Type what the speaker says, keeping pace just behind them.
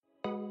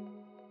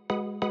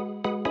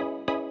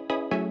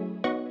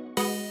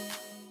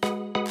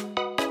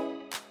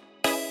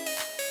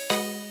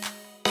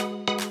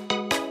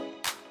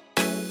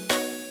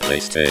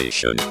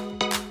PlayStation.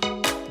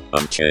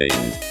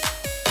 Unchained.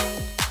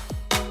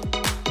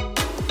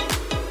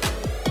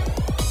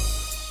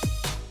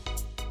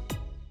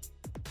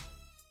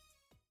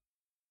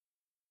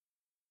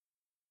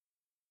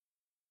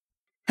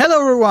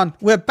 Hello everyone,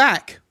 we're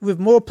back with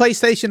more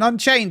PlayStation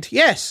Unchained.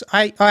 Yes,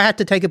 I had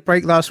to take a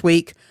break last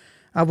week.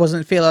 I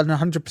wasn't feeling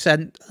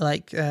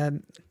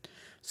 100%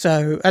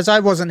 so as I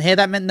wasn't here,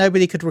 that meant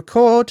nobody could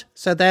record,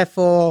 so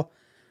therefore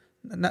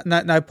no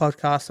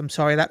podcast. I'm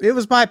sorry, that it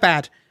was my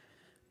bad.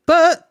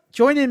 But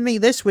joining me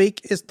this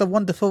week is the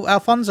wonderful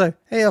Alfonso.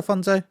 Hey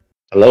Alfonso.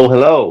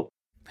 Hello.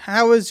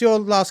 How has your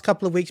last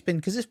couple of weeks been?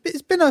 Because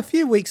it's been a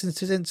few weeks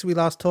since we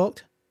last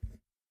talked.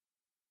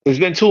 It's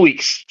been 2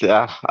 weeks.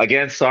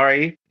 Again,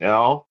 sorry.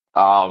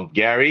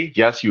 Gary,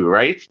 yes, you're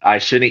right. I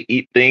shouldn't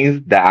eat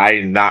things that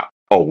I'm not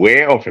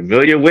aware or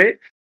familiar with.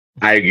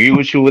 I agree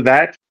with you with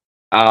that.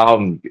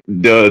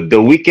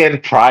 The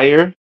weekend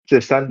prior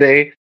to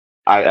Sunday,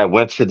 I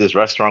went to this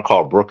restaurant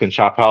called Brooklyn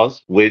Chop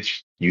House,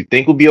 which you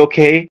think would be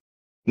okay.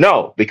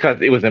 No,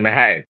 because it was in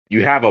Manhattan.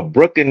 You have a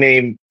Brooklyn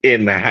name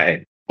in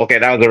Manhattan. Okay,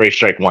 that was already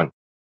strike one.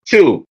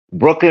 Two,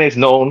 Brooklyn is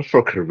known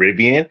for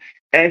Caribbean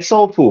and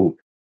soul food.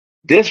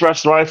 This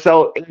restaurant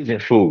sells Asian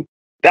food.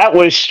 That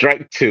was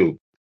strike two.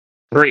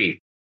 Three.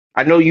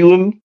 I know you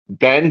and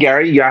Ben,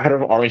 Gary, y'all had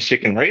an orange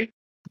chicken, right?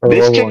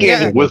 This Yeah.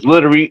 chicken was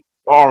literally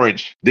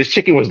orange. This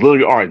chicken was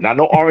literally orange. Not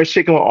no orange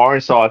chicken with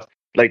orange sauce.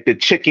 Like the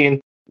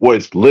chicken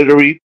was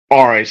literally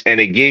orange, and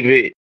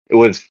it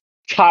was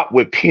topped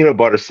with peanut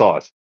butter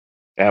sauce.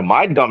 And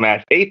my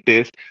dumbass ate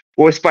this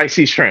with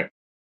spicy shrimp.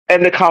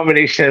 And the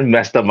combination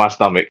messed up my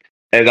stomach.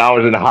 And I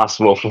was in the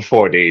hospital for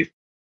 4 days.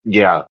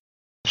 Yeah.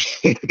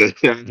 I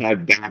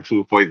had bad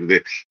food poisoning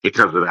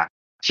because of that.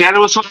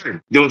 Shannon was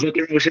fine. There was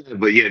nothing wrong with Shannon,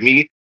 but yeah,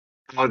 me,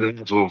 I was in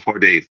the hospital for 4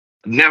 days.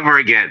 Never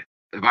again.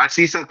 If I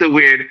see something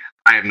weird,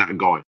 I am not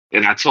going.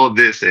 And I told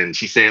this, and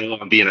she said, "Oh,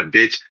 I'm being a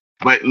bitch."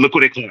 But look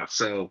what it cost.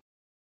 So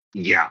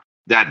yeah,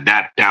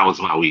 that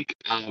was my week.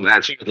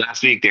 That's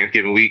last week,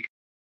 Thanksgiving week.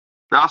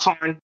 That was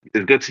fine.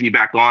 It's good to be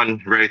back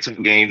on, ready to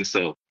games.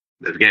 So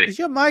let's get it. Is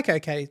your mic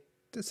okay?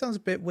 That sounds a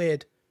bit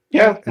weird.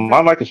 Yeah,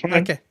 my mic is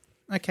fine.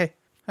 Okay,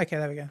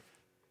 there we go.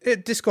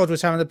 Discord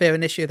was having a bit of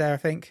an issue there, I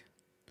think.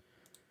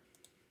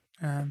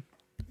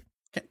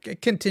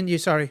 Continue,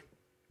 sorry.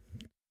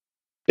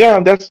 Yeah,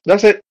 that's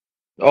it.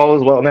 All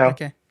is well now.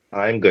 Okay.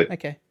 I'm good.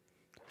 Okay.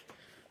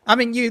 I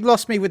mean, you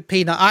lost me with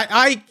peanut.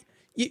 I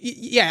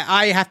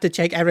have to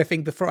check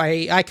everything before I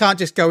eat. I can't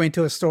just go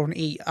into a store and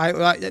eat.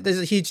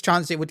 There's a huge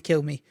chance it would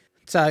kill me.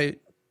 So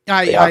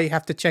I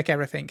have to check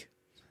everything.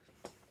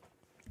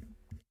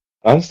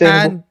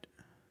 Understandable. And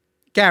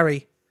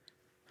Gary,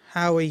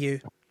 how are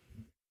you?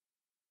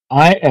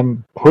 I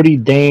am pretty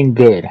dang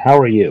good. How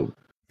are you?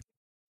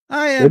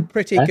 I am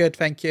pretty good,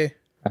 thank you.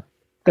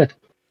 Good.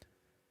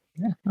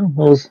 Yeah,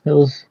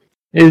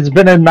 it's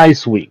been a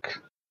nice week.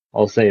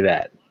 I'll say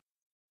that.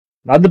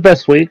 Not the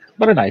best week,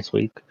 but a nice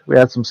week. We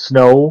had some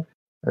snow.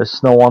 There's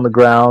snow on the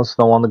ground,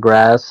 snow on the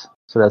grass,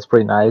 so that's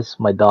pretty nice.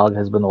 My dog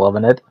has been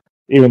loving it,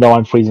 even though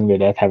I'm freezing to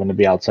death having to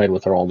be outside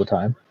with her all the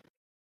time.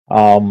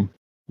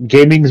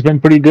 Gaming's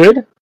been pretty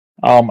good.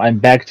 I'm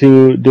back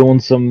to doing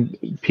some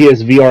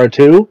PSVR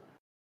 2.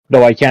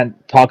 Though I can't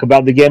talk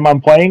about the game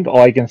I'm playing, all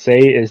I can say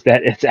is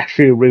that it's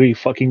actually a really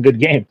fucking good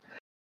game.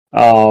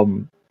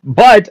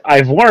 But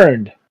I've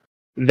learned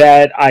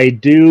that I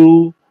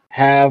do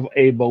have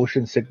a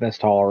motion sickness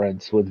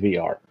tolerance with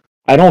VR.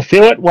 I don't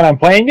feel it when I'm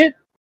playing it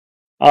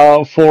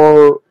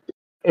for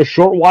a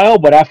short while,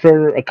 but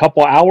after a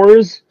couple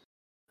hours,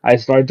 I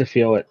started to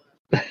feel it.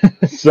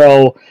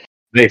 So,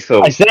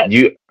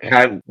 You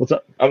have. What's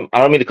up? I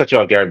don't mean to cut you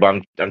off, Gary,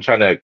 but I'm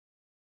trying to,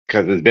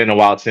 because it's been a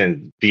while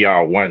since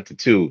VR 1 to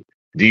 2.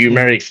 Do you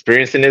remember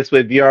experiencing this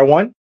with VR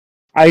 1?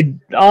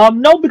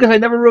 No, because I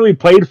never really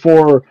played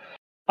for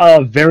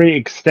a very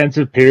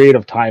extensive period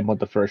of time with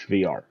the first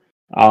VR.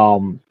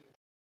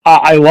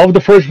 I love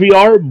the first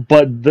VR,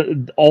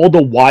 but all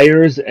the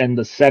wires and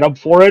the setup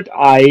for it,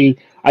 I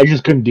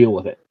just couldn't deal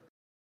with it.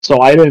 So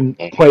I didn't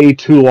play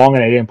too long,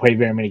 and I didn't play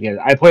very many games.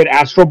 I played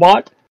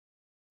Astrobot,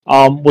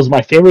 was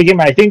my favorite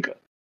game. I think,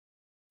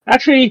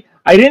 actually,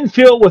 I didn't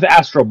feel it with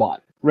Astrobot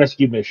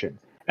Rescue Mission,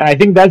 and I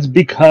think that's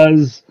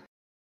because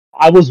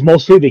I was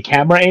mostly the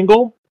camera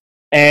angle,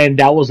 and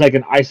that was like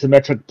an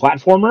isometric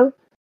platformer,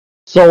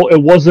 so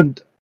it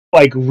wasn't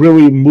like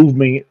really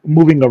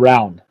moving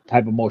around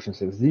type of motion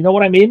sickness. Do you know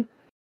what I mean?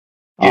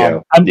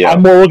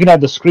 I'm more looking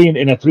at the screen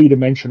in a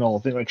 3-dimensional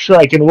thing. Like, sure,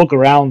 I can look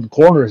around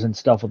corners and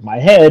stuff with my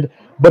head,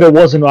 but it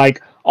wasn't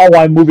like, oh,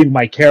 I'm moving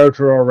my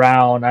character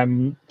around,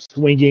 I'm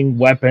swinging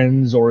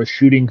weapons or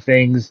shooting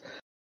things.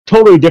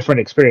 Totally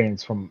different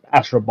experience from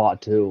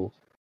Astrobot to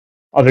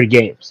other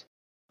games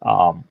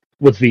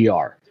with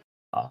VR.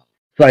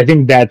 So I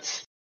think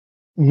that's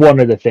one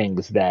of the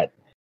things that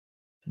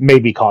may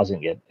be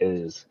causing it,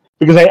 is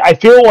because I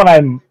feel when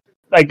I'm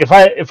like,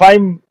 if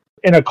I'm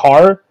in a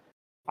car,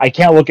 I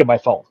can't look at my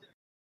phone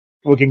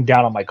looking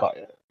down on my car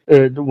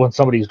when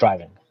somebody's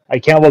driving. I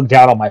can't look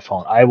down on my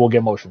phone. I will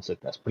get motion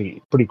sickness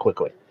pretty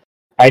quickly.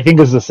 I think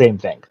it's the same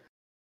thing.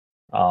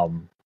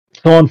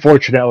 So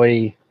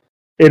unfortunately,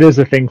 it is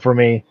a thing for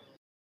me.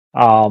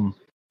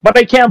 But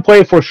I can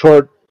play for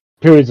short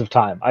periods of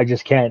time. I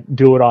just can't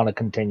do it on a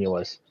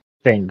continuous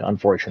thing,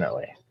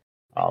 unfortunately.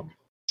 Um,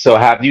 So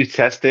have you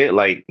tested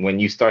like when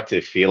you start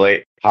to feel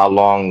it? How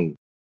long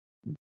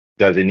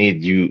does it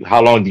need you?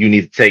 How long do you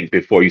need to take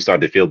before you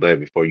start to feel better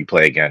before you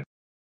play again?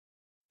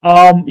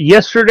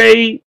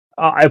 Yesterday,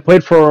 I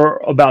played for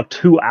about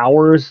 2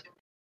 hours,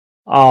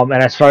 and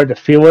I started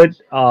to feel it.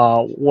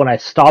 When I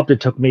stopped, it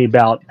took me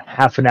about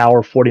half an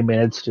hour, 40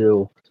 minutes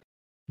to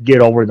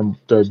get over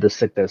the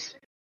sickness.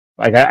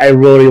 Like I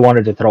really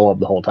wanted to throw up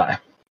the whole time,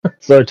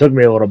 so it took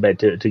me a little bit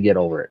to get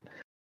over it.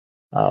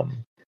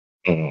 Um,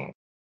 Mm,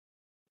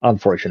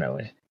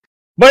 Unfortunately,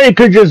 but it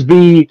could just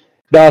be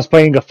that I was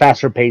playing a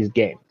faster paced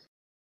game.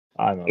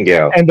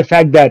 yeah, And the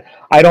fact that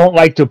I don't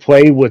like to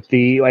play with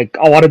the like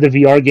a lot of the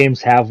VR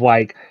games have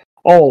like,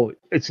 oh,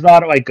 it's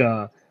not like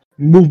a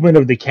movement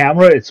of the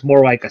camera, it's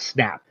more like a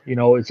snap.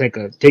 It's like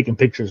a taking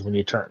pictures when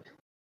you turn.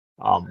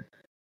 Um,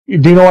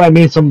 do you know what I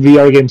mean? Some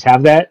VR games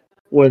have that,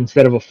 where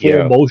instead of a full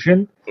yeah.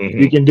 motion,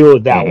 you Hmm. can do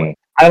it that Hmm. way.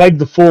 I like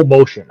the full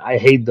motion. I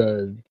hate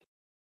the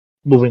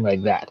moving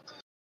like that.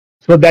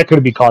 So that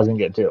could be causing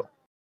it too.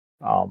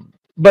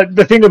 But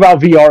the thing about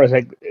VR is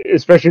like,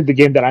 especially the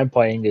game that I'm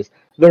playing, is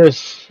there's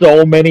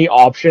so many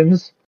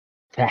options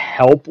to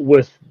help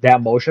with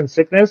that motion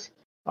sickness.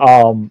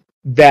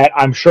 That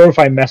I'm sure if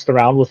I messed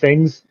around with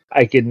things,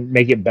 I can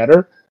make it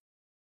better.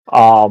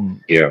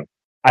 Um, Yeah,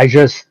 I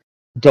just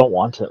don't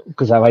want to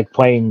because I like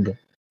playing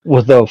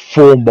with a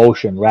full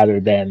motion rather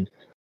than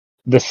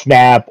the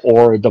snap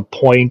or the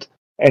point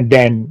and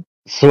then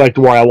select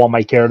where I want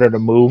my character to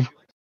move.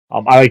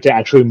 I like to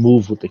actually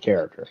move with the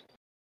character.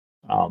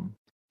 Um,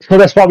 so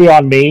that's probably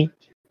on me.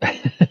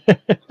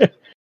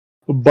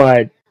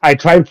 But I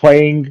tried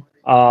playing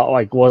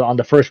on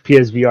the first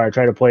PSVR. I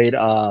tried to play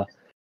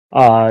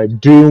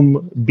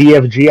Doom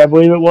BFG, I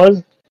believe it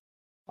was.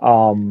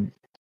 Um,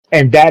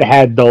 and that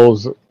had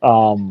those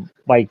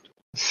like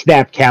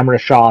snap camera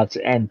shots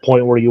and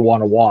point where you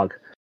want to walk,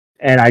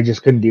 and I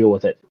just couldn't deal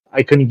with it.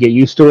 I couldn't get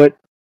used to it.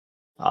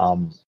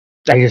 Um,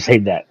 I just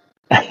hate that.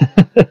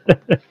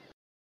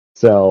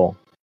 So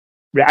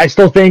yeah, I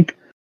still think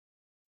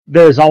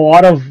there's a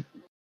lot of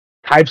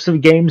types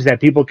of games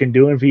that people can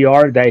do in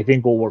VR that I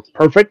think will work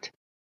perfect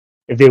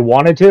if they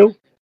wanted to.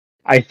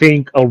 I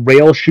think a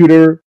rail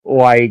shooter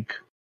like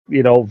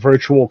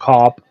Virtual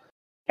Cop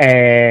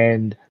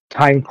and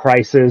Time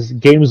Crisis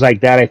games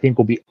like that I think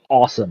will be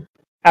awesome,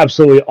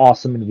 absolutely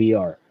awesome in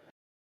VR.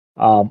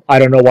 I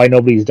don't know why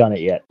nobody's done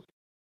it yet.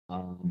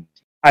 Um,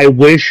 I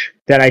wish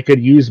that I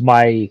could use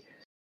my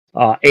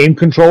aim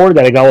controller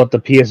that I got with the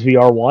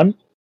PSVR one,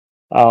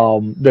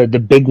 the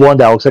big one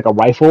that looks like a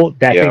rifle.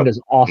 That yeah. thing is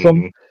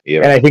awesome, Hmm.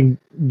 Yeah. and I think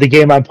the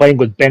game I'm playing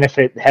would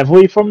benefit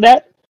heavily from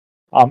that.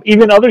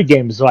 Even other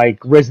games like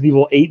Resident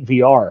Evil 8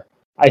 VR,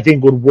 I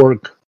think would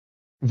work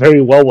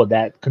very well with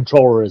that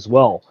controller as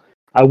well.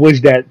 I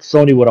wish that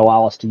Sony would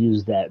allow us to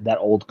use that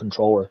old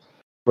controller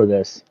for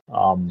this,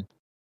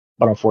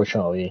 but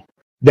unfortunately,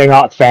 they're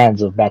not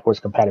fans of backwards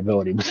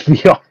compatibility with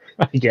VR.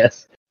 I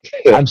guess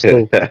I'm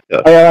still,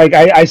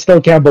 I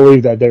still can't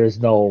believe that there is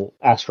no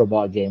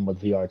Astrobot game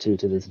with VR2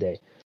 to this day.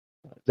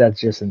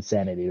 That's just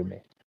insanity to me.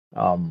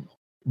 Um,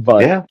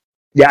 but Yeah.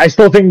 yeah, I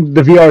still think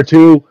the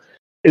VR2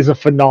 is a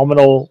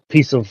phenomenal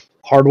piece of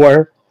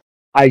hardware.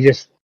 I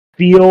just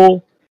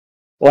feel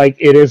like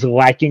it is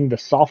lacking the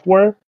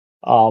software.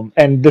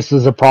 And this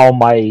is a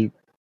problem I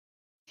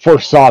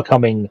foresaw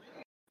coming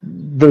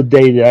the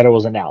day that it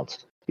was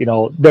announced.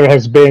 There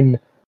has been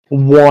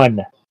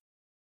one,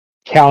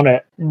 count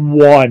it,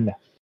 one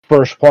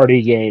first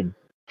party game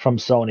from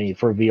Sony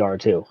for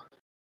VR2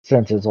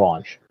 since its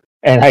launch.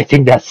 And I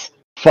think that's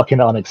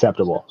fucking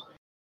unacceptable.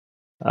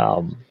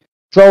 Um,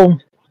 so,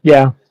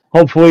 yeah,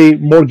 hopefully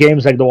more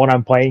games like the one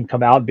I'm playing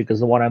come out because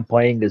the one I'm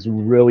playing is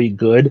really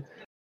good.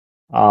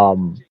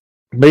 Um,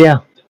 but yeah,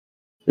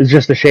 it's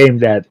just a shame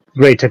that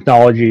great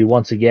technology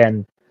once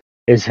again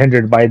is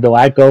hindered by the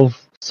lack of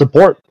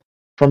support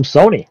from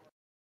Sony,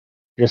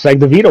 just like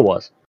the Vita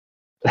was.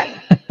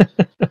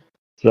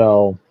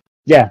 So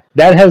yeah,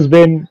 that has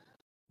been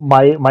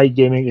my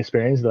gaming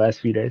experience the last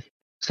few days.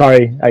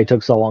 Sorry, I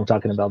took so long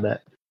talking about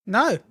that.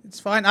 No, it's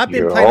fine. I've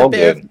been You're playing a all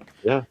bit of good.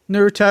 Yeah.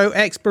 Naruto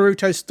X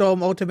Boruto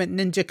Storm Ultimate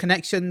Ninja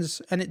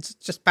Connections, and it's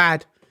just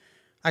bad.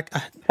 Like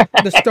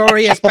the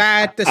story is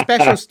bad. The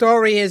special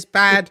story is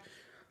bad.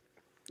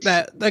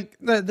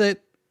 The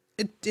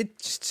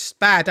it's just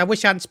bad. I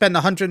wish I hadn't spent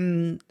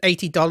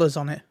 $180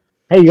 on it.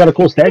 Hey, you got a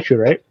cool statue,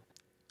 right?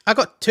 I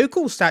got two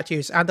cool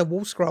statues and a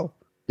wall scroll.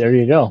 There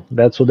you go.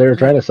 That's what they were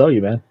trying to sell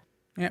you, man.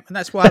 Yeah, and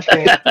that's what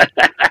I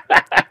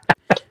bought.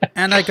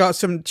 And I got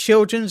some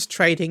children's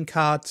trading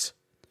cards.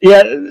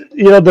 Yeah,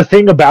 the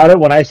thing about it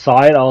when I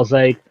saw it, I was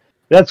like,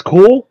 "That's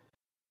cool."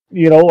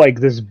 Like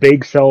this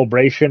big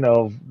celebration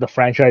of the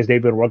franchise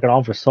they've been working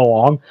on for so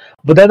long.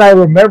 But then I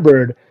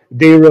remembered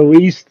they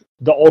released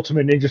the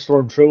Ultimate Ninja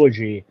Storm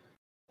trilogy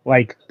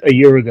like a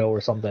year ago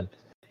or something,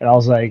 and I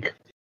was like,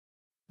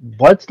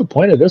 "What's the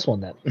point of this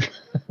one then?"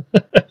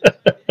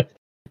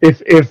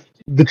 if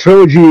the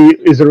trilogy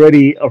is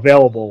already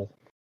available,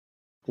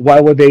 why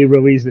would they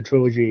release the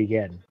trilogy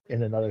again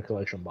in another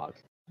collection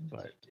box?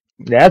 But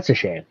that's a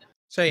shame.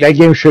 So yeah. That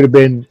game should have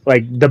been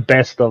like the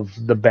best of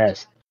the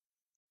best.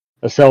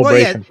 A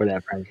celebration for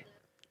that franchise.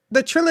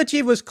 The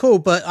trilogy was cool,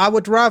 but I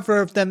would rather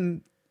have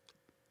them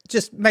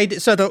just made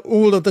it so that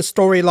all of the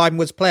storyline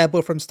was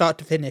playable from start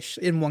to finish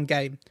in one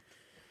game.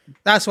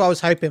 That's what I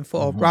was hoping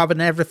for, rather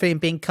than everything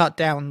being cut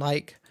down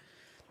like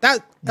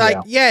that. Like,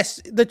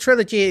 yes, the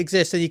trilogy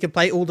exists and you can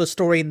play all the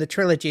story in the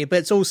trilogy, but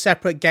it's all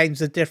separate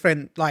games with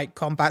different like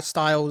combat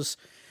styles.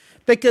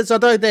 Because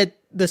although they're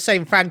the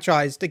same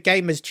franchise, the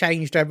game has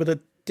changed over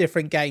the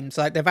different games.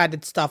 Like they've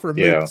added stuff,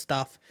 removed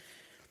stuff.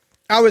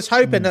 I was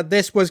hoping that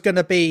this was going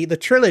to be the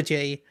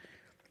trilogy,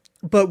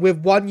 but with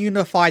one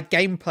unified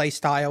gameplay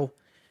style,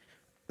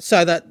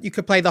 so that you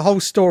could play the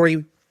whole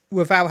story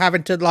without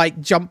having to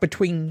like jump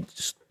between.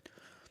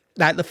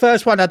 Like the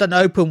first one had an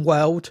open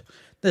world,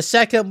 the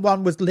second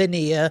one was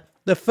linear,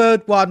 the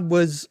third one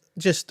was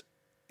just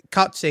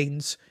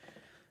cutscenes,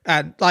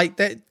 and like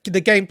the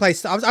gameplay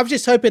style. I was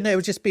just hoping it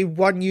would just be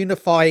one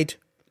unified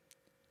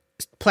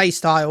play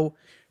style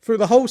through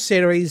the whole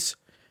series,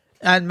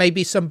 and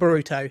maybe some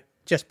Boruto,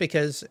 just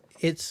because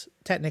it's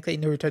technically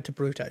Naruto to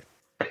Boruto.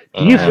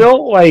 Do you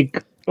feel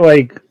like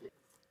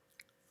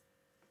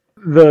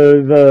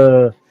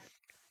the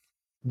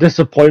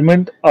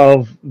disappointment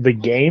of the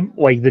game,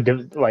 like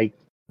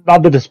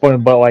not the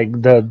disappointment, but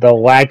like the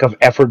lack of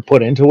effort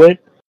put into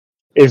it,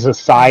 is a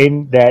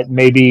sign that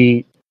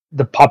maybe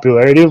the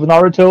popularity of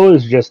Naruto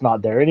is just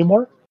not there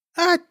anymore?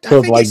 I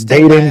So think like it's they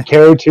still didn't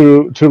care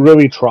to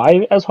really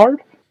try as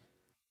hard.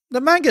 The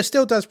manga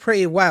still does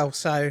pretty well,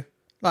 so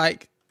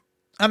like,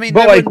 I mean,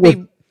 But there like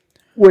wouldn't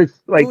with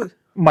like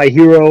My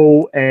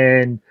Hero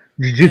and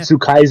Jujutsu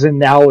Kaisen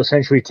now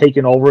essentially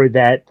taking over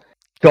that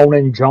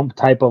Shonen Jump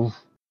type of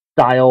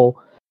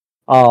style.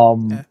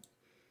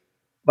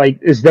 Like,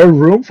 is there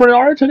room for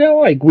Naruto now?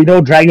 Like, we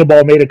know Dragon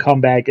Ball made a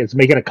comeback. It's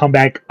making a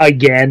comeback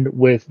again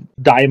with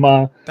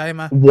Daima.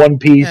 One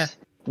Piece. Yeah.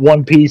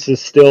 One Piece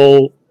is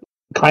still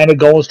kind of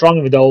going strong,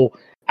 even though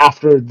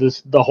after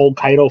the whole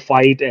Kaido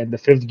fight and the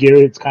fifth gear,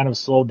 it's kind of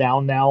slowed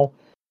down now.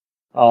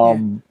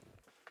 Naruto,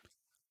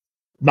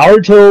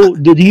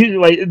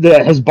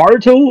 has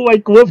Boruto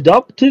like lived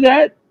up to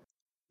that?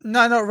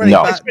 No, not really.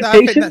 No. But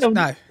expectation?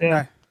 No.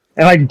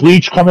 And like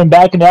Bleach coming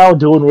back now,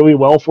 doing really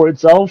well for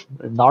itself.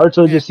 And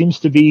Naruto just seems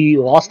to be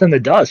lost in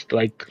the dust.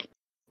 Like,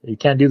 you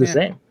can't do the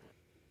same.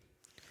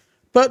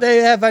 But they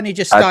have only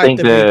just started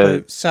the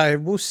reboot, so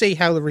we'll see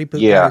how the reboot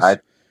goes.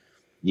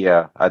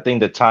 I think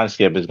the time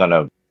skip is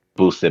gonna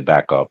boost it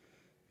back up.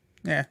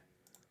 Yeah,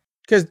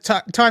 because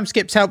time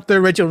skips helped the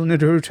original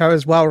Naruto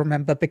as well.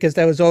 Remember, because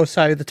there was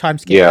also the time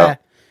skip there.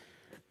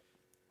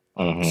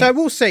 So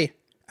we'll see.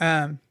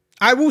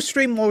 I will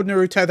stream more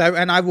Naruto though,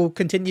 and I will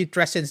continue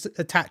dressing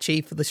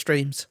Itachi for the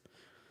streams.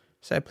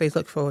 So please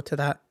look forward to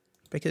that,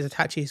 because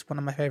Itachi is one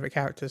of my favorite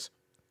characters.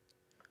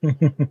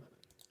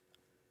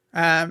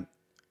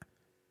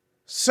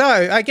 So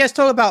I guess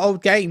talk about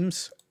old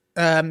games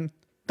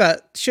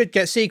that should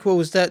get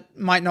sequels that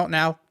might not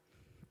now.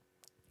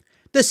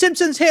 The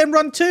Simpsons Hit and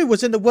Run 2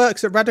 was in the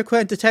works at Radical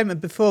Entertainment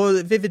before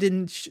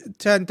Vividin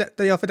turned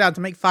the offer down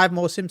to make 5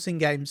 more Simpson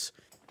games.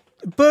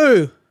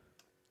 Boo!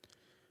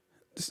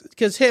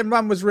 Because Hit and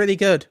Run was really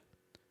good.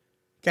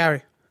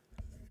 Gary.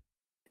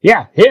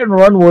 Yeah, Hit and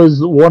Run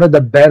was one of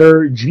the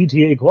better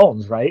GTA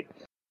clones, right?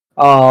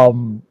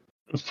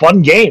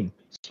 Fun game.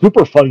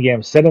 Super fun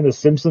game. Set in the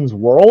Simpsons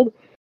world.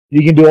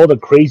 You can do all the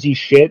crazy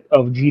shit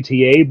of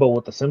GTA, but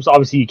with the Simpsons,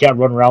 obviously you can't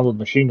run around with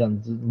machine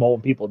guns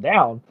mowing people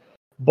down.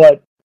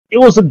 But it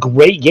was a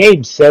great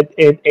game set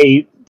in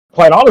a,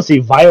 quite honestly,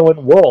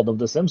 violent world of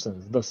the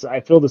Simpsons. I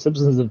feel the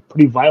Simpsons is a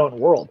pretty violent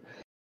world.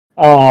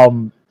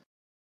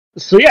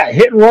 So yeah,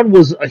 Hit and Run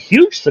was a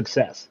huge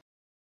success.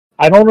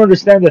 I don't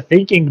understand the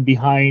thinking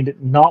behind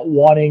not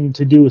wanting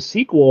to do a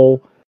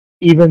sequel,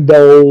 even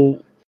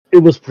though it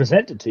was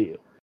presented to you.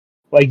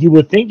 Like, you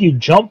would think you'd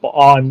jump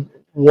on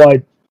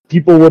what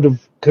people would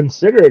have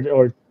considered,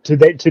 or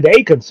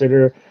today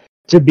consider,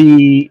 to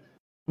be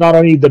not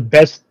only the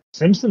best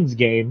Simpsons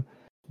game,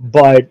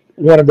 but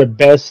one of the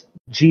best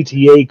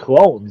GTA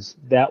clones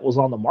that was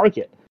on the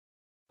market.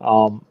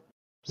 So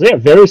yeah,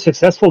 very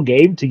successful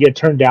game to get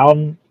turned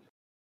down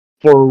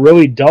for a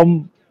really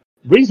dumb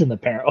reason,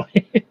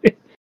 apparently.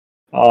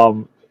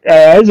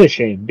 It's a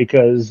shame,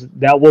 because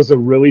that was a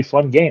really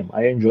fun game.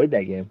 I enjoyed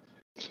that game.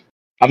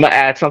 I'm gonna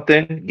add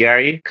something,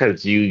 Gary,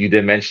 because you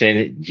did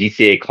mention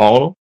GTA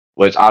clone,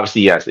 which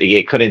obviously yes,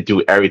 it couldn't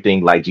do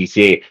everything like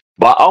GTA,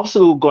 but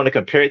also going to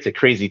compare it to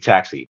Crazy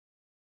Taxi.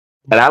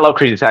 And I love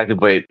Crazy Taxi,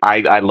 but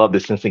I love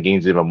the Simpsons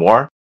games even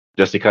more,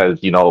 just because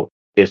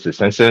it's the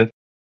Simpsons.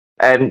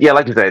 And yeah,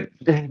 like you said,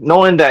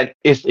 knowing that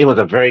it was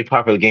a very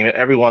popular game and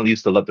everyone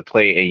used to love to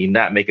play, and you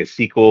not make a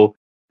sequel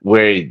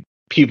where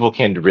people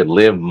can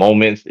relive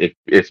moments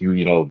if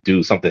you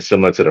do something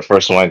similar to the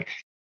first one,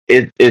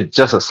 it's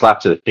just a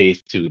slap to the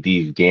face to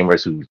these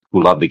gamers who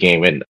love the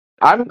game. And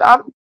I'm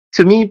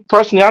to me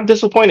personally, I'm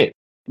disappointed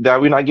that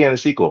we're not getting a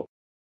sequel.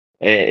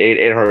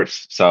 It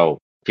hurts. So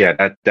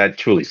yeah, that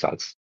truly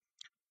sucks.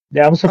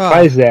 Yeah, I'm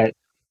surprised that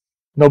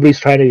nobody's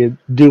trying to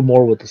do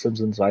more with the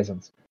Simpsons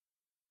license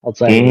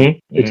outside of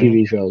the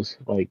TV shows.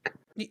 Like,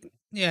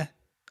 yeah,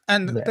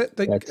 and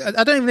that's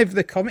I don't even know if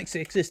the comics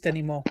exist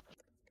anymore.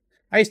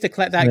 I used to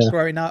collect that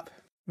growing up.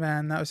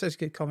 Man, that was such a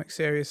good comic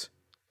series.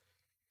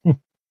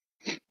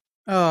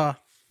 Oh.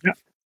 Yeah.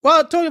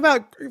 Well, talking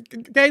about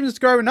games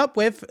growing up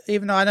with,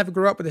 even though I never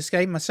grew up with this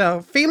game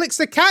myself, Felix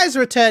the Cat is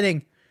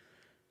returning.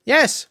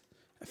 Yes,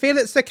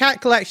 Felix the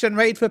Cat collection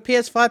rated for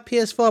PS5,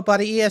 PS4 by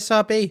the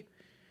ESRB.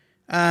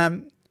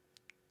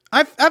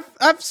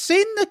 I've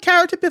seen the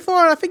character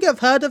before, and I think I've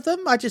heard of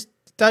them. I just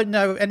don't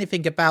know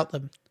anything about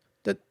them.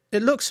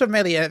 It looks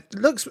familiar.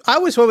 I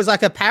always thought it was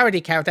like a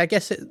parody character. I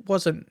guess it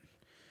wasn't.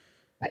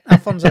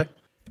 Alfonso.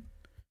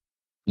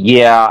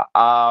 Yeah.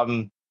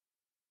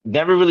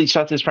 Never really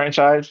trust this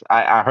franchise.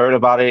 I heard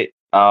about it.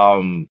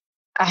 I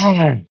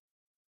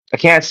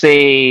can't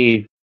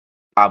say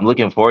I'm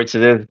looking forward to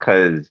this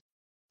because,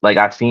 like,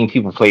 I've seen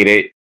people played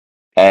it,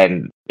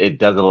 and it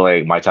doesn't look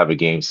like my type of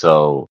game.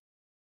 So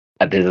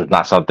this is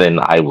not something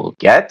I will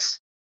get.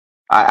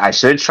 I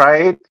should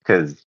try it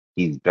because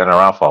he's been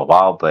around for a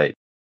while, but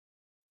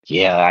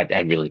yeah,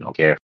 I really don't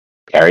care.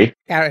 Gary?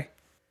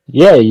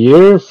 Yeah,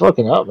 you're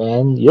fucking up,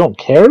 man. You don't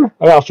care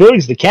about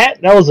Felix the Cat?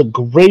 That was a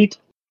great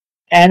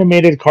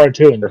animated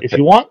cartoon. If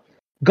you want,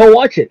 go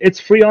watch it. It's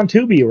free on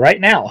Tubi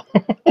right now.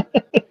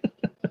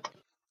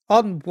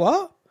 On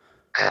what?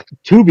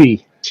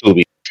 Tubi.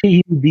 Tubi.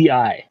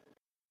 Tubi.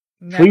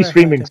 Free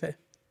streaming.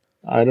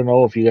 I don't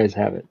know if you guys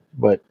have it,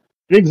 but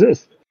it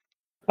exists.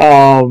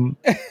 No,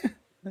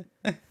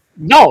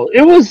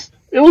 it was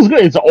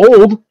good. It's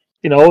old.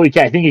 You know, I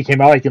think it came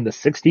out like in the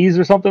 60s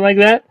or something like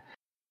that.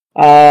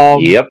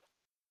 Yep.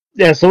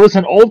 Yeah, so it's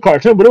an old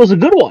cartoon, but it was a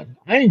good one.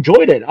 I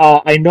enjoyed it.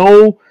 I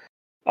know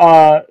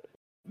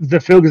the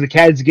Felix the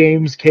Cat's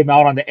games came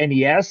out on the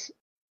NES.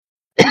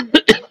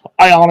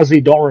 I honestly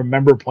don't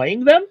remember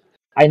playing them.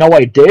 I know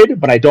I did,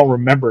 but I don't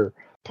remember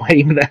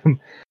playing them.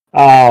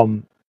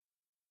 Then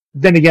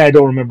again, I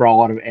don't remember a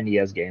lot of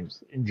NES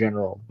games in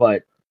general.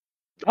 But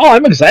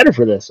I'm excited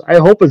for this. I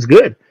hope it's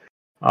good.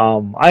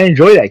 I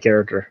enjoy that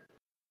character.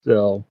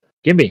 So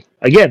give me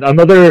again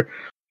another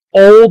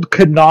old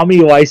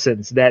Konami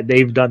license that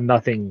they've done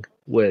nothing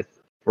with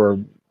for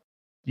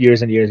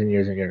years and years and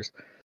years and years.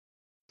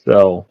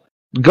 So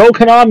go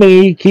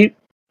Konami, keep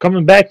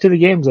coming back to the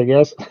games, I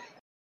guess.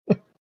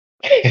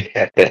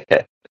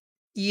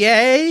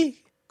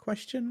 Yay?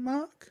 Question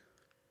mark.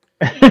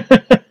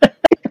 It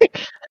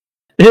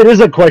is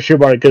a question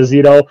mark because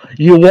you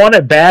want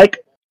it back,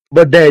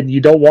 but then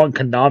you don't want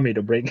Konami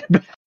to bring it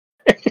back.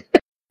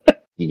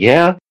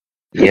 Yeah.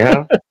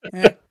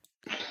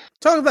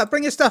 Talking about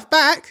bringing stuff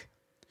back.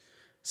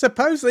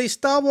 Supposedly,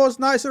 Star Wars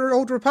Knights of the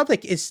Old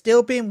Republic is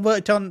still being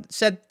worked on.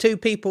 Said 2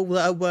 people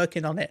that are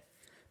working on it.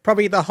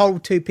 Probably the whole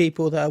 2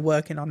 people that are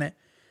working on it.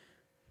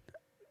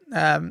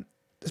 I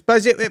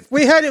suppose if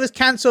we heard it was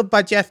cancelled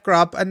by Jeff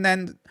Grubb, and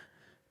then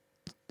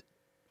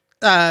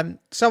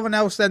someone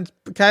else then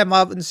came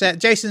up and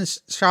said, Jason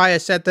Schreier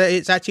said that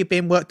it's actually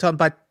being worked on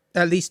by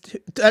at least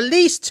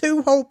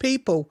 2 whole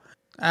people.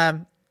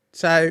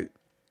 So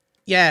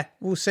yeah,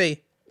 we'll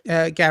see.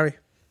 Gary.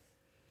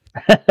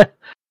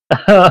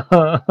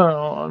 Oh,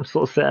 I'm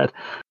so sad.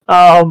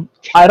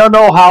 I don't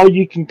know how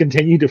you can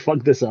continue to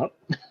fuck this up.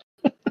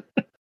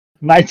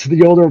 Knights of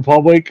the Old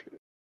Republic,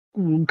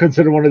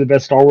 considered one of the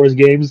best Star Wars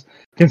games,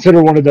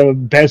 considered one of the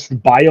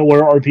best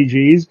BioWare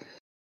RPGs,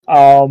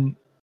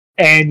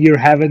 and you're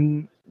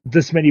having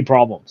this many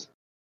problems.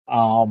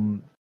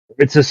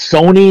 It's a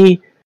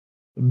Sony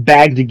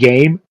bagged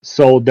game,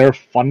 so they're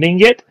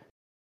funding it.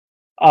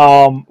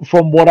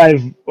 From what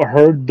I've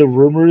heard, the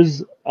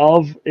rumors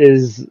of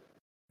is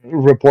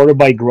reported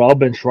by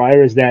Grubb and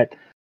Schreier is that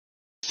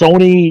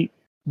Sony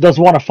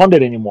doesn't want to fund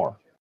it anymore,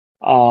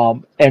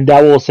 and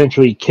that will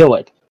essentially kill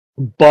it.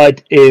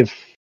 But if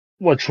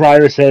what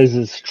Schreier says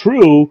is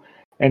true,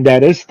 and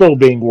that is still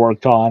being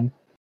worked on,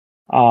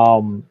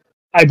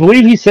 I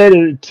believe he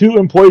said 2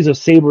 employees of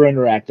Saber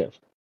Interactive.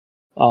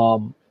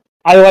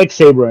 I like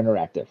Saber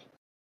Interactive.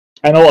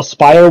 I know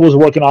Aspire was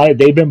working on it.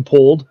 They've been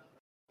pulled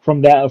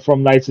from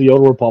Knights of the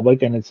Old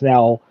Republic, and it's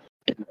now,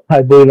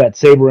 I believe, at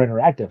Saber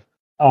Interactive.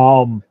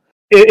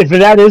 If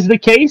that is the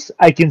case,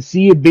 I can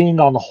see it being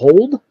on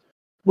hold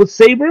with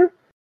Saber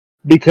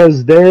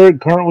because they're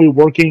currently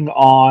working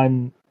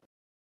on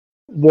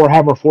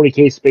Warhammer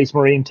 40k Space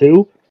Marine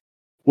 2,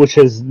 which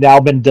has now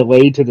been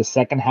delayed to the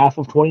second half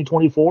of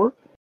 2024.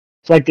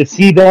 So I could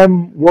see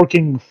them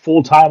working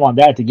full time on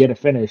that to get it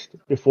finished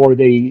before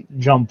they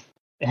jump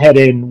head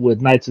in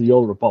with Knights of the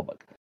Old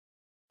Republic.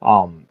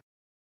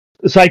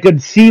 So I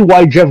could see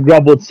why Jeff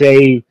Grubb would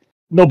say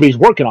nobody's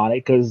working on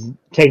it, because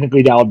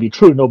technically that would be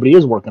true. Nobody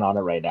is working on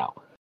it right now.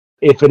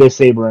 If it is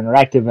Saber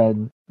Interactive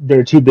and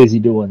they're too busy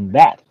doing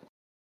that.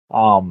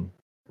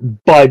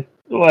 But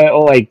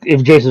like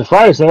if Jason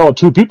Schreier said,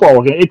 2 people are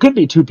working, it could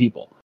be 2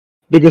 people.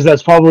 Because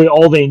that's probably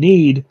all they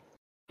need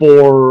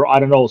for, I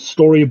don't know,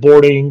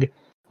 storyboarding,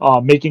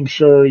 making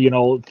sure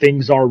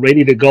things are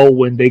ready to go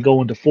when they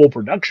go into full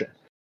production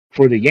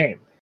for the game.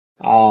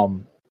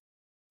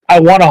 I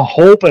want to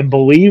hope and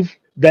believe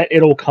that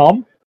it'll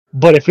come,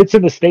 but if it's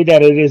in the state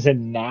that it is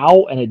in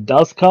now and it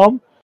does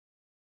come,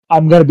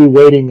 I'm going to be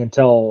waiting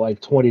until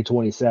like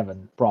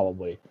 2027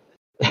 probably,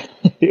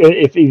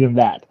 if even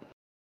that.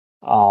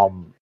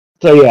 So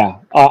yeah,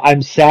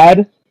 I'm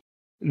sad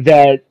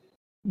that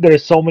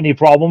there's so many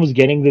problems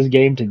getting this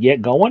game to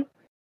get going.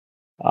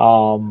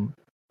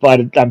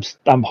 But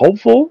I'm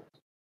hopeful.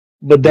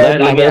 But then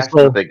Let I'm me ask you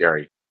also something,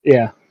 Gary.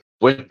 yeah.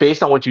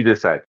 Based on what you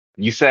just said,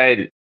 you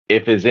said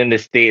if it's in the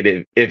state,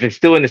 if it's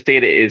still in the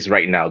state it is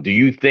right now, do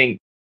you think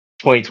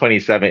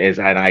 2027 is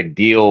an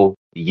ideal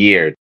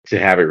year to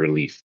have it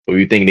released, or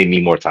you think they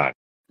need more time?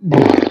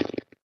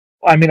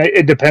 I mean,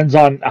 it depends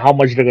on how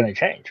much they're going to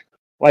change.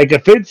 Like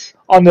if it's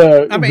on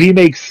the I mean,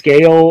 remake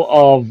scale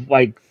of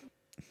like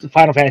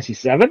Final Fantasy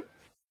VII,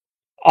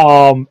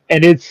 and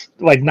it's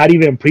like not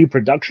even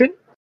pre-production.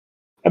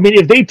 I mean,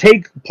 if they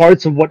take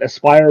parts of what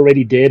Aspire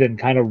already did and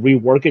kind of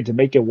rework it to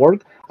make it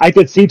work, I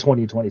could see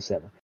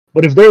 2027.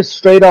 But if they're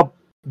straight up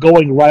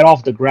going right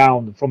off the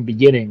ground from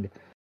beginning,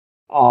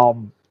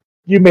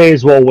 you may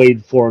as well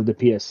wait for the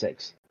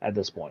PS6 at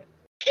this point.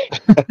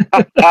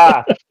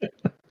 Ah,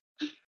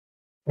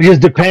 It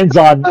just depends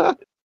on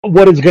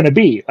what it's going to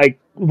be. Like,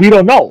 we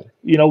don't know.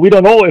 We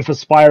don't know if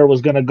Aspire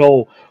was going to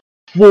go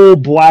full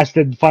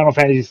blasted Final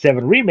Fantasy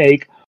VII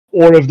remake,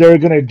 or if they're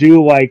going to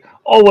do like,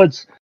 oh,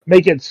 let's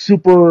make it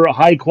super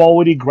high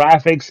quality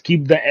graphics,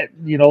 keep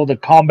the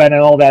combat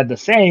and all that the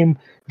same,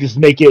 just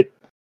make it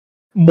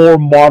more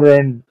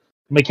modern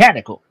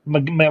mechanical,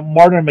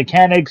 modern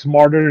mechanics,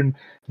 modern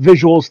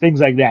visuals, things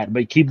like that,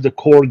 but keep the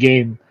core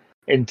game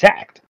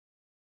intact.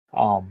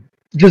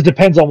 Just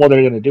depends on what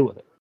they're going to do with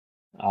it.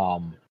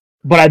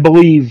 But I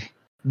believe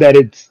that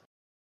it's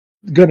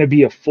going to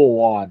be a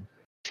full-on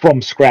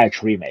from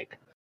scratch remake,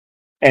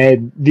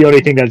 and the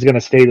only thing that's going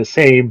to stay the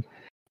same,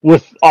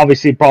 with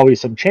obviously probably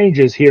some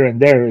changes here and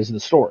there, is the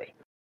story.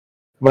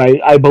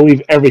 But I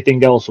believe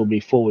everything else will be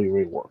fully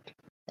reworked.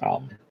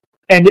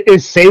 And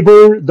is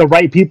Saber the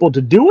right people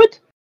to do it?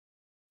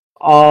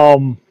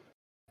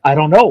 I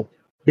don't know,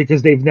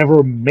 because they've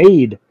never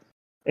made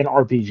an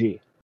RPG.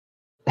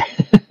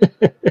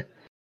 They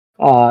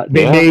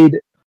yeah, made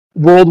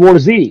World War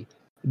Z.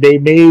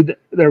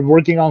 They're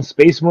working on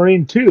Space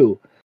Marine 2.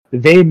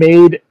 They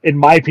made, in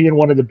my opinion,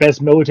 one of the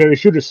best military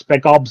shooters,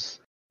 Spec Ops: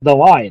 The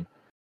Line,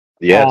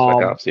 yeah,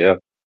 Spec Ops, yeah.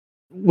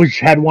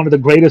 which had one of the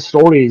greatest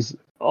stories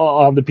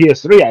on the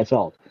PS3, I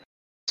felt.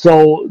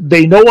 So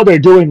they know what they're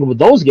doing with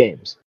those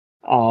games.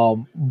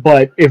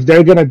 But if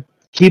they're going to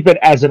keep it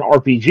as an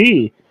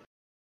RPG,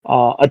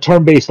 a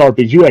turn-based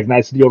RPG like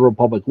Knights of the Old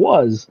Republic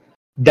was,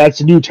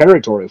 that's new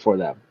territory for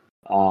them.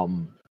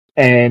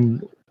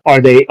 And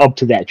are they up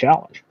to that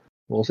challenge?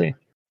 We'll see.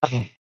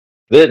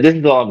 This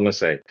is all I'm gonna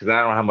say because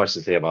I don't have much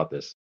to say about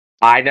this.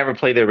 I never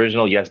played the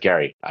original. Yes,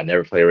 Gary, I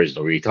never played the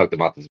original. We talked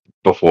about this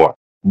before.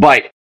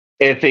 But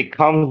if it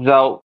comes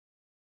out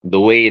the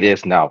way it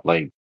is now,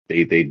 like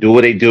they do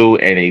what they do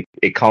and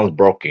it comes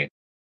broken,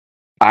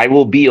 I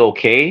will be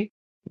okay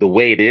the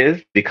way it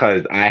is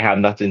because I have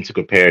nothing to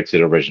compare it to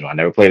the original. I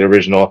never played the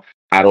original.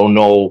 I don't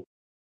know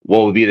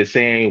what would be the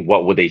same.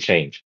 What would they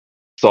change?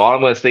 So all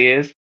I'm gonna say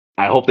is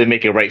I hope they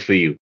make it right for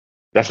you.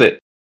 That's it.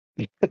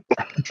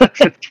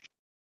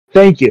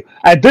 Thank you.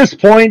 At this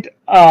point,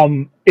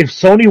 if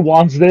Sony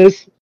wants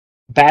this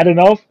bad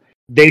enough,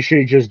 they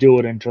should just do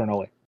it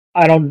internally.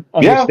 I don't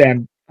Yeah.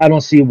 understand. I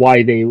don't see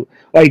why they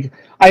like.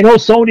 I know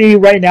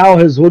Sony right now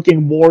is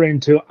looking more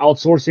into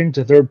outsourcing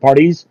to third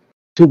parties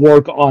to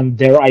work on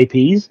their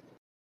IPs.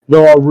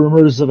 There are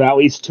rumors of at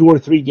least 2 or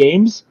 3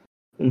 games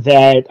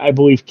that I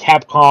believe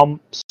Capcom,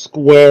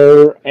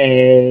 Square,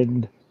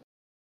 and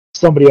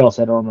somebody else,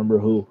 I don't remember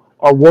who,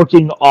 are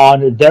working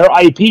on their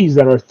IPs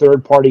that are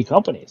third party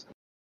companies.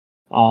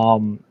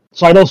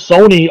 So I know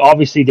Sony,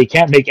 obviously, they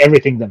can't make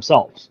everything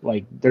themselves.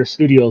 Like, their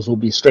studios will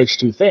be stretched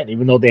too thin,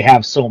 even though they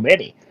have so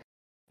many.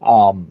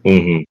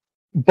 Hmm.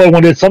 But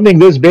when it's something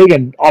this big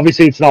and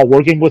obviously it's not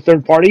working with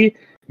third party,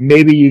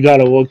 maybe you got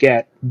to look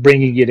at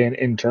bringing it in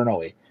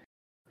internally.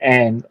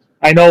 And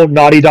I know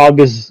Naughty Dog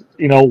is,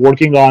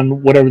 working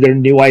on whatever their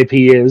new IP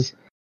is.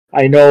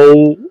 I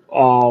know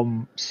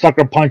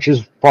Sucker Punch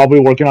is probably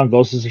working on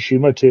Ghost of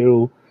Tsushima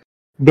too.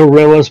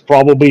 Guerrilla's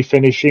probably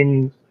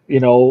finishing,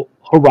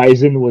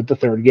 Horizon with the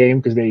third game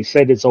because they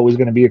said it's always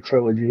going to be a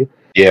trilogy.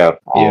 Yeah,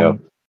 yeah.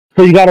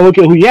 So you got to look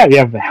at who. Yeah, you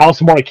have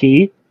House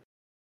Marquee.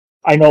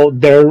 I know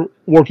they're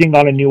working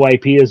on a new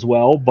IP as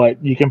well,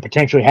 but you can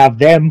potentially have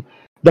them,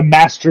 the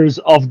masters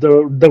of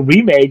the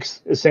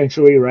remakes,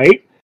 essentially,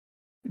 right?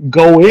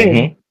 Go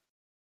in,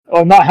 Hmm.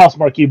 or not House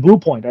Marquee, Blue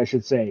Point, I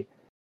should say.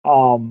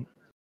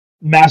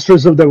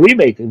 Masters of the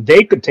remake,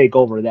 they could take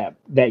over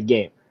that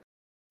game.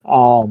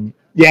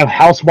 You have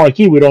House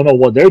Marquee, we don't know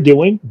what they're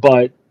doing,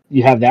 but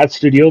you have that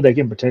studio that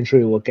can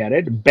potentially look at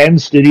it. Ben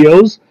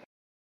Studios,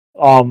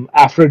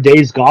 after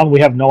Days Gone,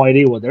 we have no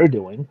idea what they're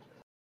doing.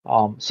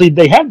 So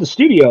they have the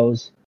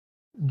studios,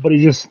 but it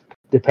just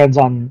depends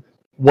on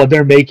what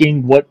they're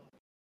making, what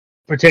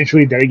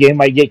potentially their game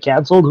might get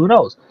canceled. Who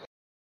knows?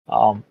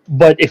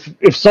 But if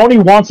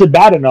Sony wants it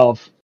bad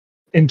enough,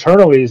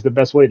 internally is the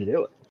best way to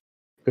do it.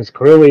 Because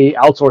clearly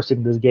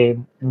outsourcing this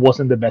game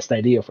wasn't the best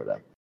idea for them.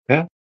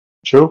 Yeah,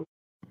 true.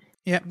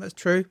 Yeah, that's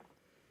true.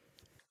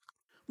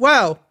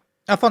 Well,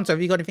 Alfonso,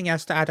 have you got anything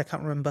else to add? I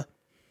can't remember.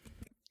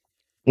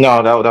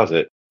 No, that was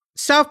it.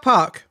 South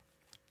Park,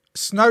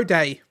 Snow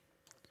Day,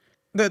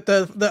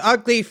 the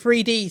ugly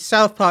 3D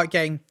South Park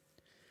game.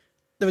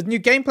 There was new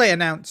gameplay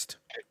announced,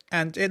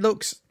 and it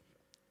looks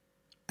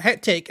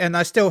hectic. And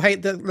I still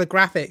hate the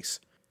graphics.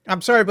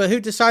 I'm sorry, but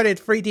who decided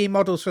 3D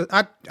models for?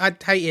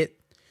 I'd hate it.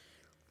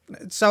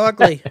 It's so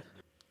ugly.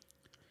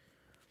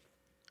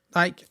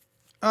 Like,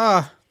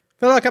 I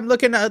feel like I'm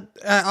looking at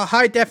a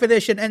high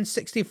definition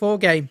N64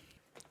 game.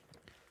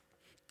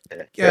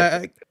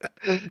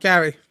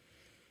 Gary.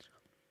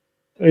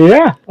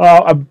 Yeah,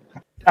 I'm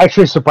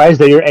actually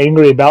surprised that you're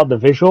angry about the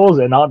visuals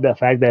and not the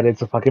fact that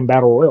it's a fucking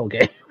battle royale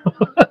game.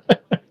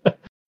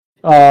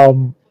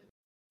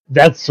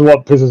 That's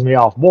what pisses me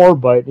off more.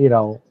 But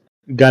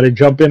got to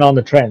jump in on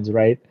the trends,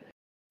 right?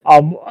 I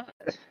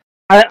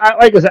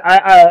like I said,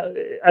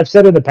 I've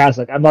said in the past,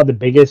 like I'm not the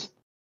biggest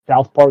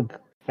South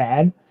Park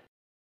fan.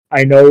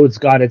 I know it's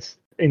got its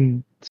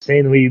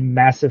insanely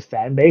massive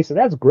fan base, and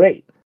that's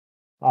great.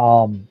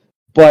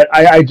 But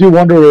I do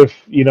wonder if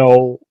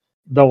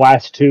the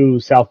last two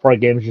South Park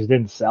games just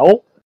didn't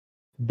sell,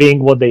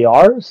 being what they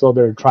are, so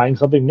they're trying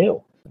something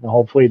new, and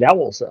hopefully that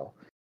will sell.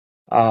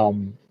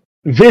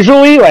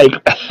 Visually, like,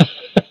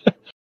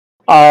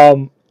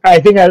 I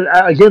think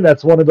again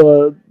that's one of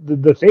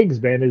the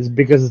things, man, is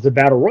because it's a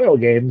battle royale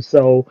game,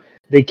 so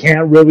they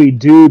can't really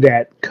do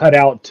that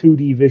cutout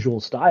 2D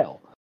visual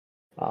style.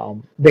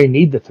 They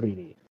need the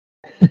 3D.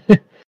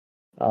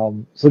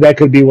 So that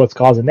could be what's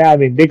causing that. I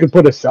mean, they could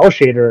put a cell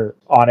shader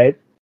on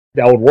it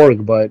that would work,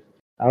 but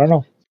I don't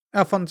know.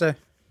 Alfonso.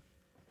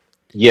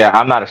 Yeah,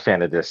 I'm not a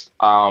fan of this.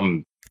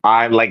 I'm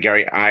like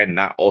Gary. I'm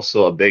not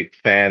also a big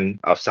fan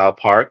of South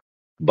Park,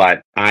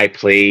 but I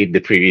played the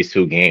previous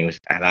two games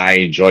and I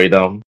enjoyed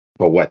them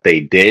for what they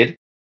did.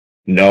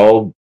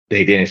 No,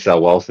 they didn't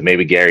sell well, so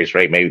maybe Gary's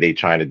right. Maybe they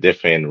tried a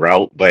different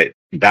route, but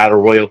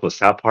Battle Royale for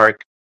South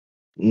Park,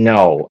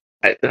 no.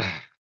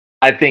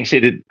 I think she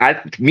did.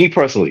 Me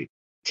personally,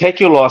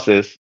 take your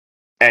losses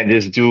and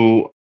just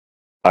do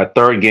a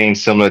third game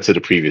similar to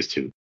the previous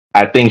two.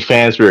 I think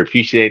fans will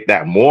appreciate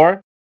that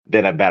more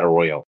than a battle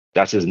royale.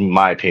 That's just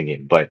my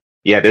opinion. But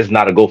yeah, this is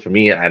not a goal for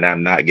me, and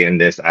I'm not getting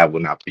this. I will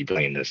not be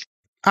playing this.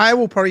 I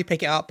will probably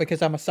pick it up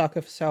because I'm a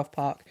sucker for South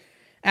Park,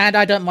 and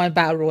I don't mind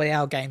battle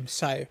royale games,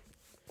 so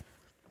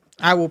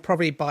I will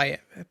probably buy it.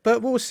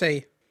 But we'll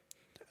see.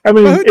 I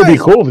mean, it'd be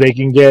cool if they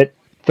can get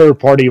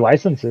third-party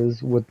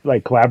licenses with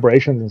like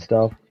collaborations and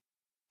stuff.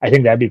 I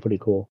think that'd be pretty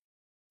cool.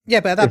 Yeah,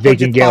 but at that if they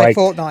can get like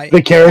Fortnite,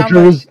 the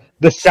characters,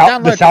 the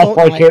South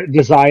Park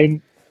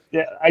design.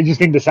 Yeah, I just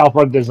think the South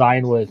Park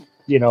design with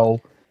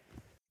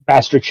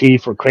Master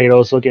Chief or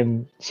Kratos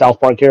looking South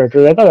Park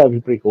character. I thought that'd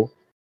be pretty cool.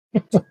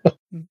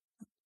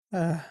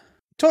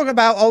 Talking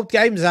about old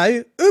games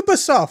though,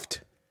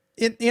 Ubisoft,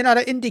 the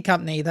indie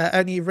company that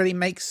only really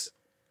makes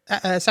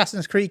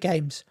Assassin's Creed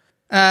games.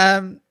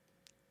 There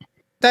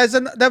was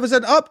an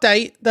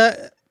update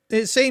that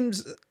it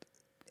seems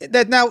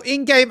there's now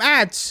in-game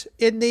ads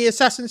in the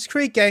Assassin's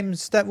Creed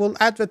games that will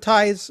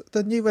advertise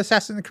the new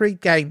Assassin's Creed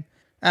game.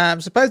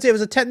 Supposedly it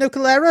was a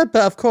technical error,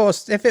 but of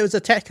course, if it was a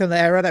technical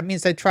error, that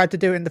means they tried to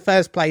do it in the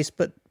first place,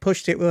 but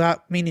pushed it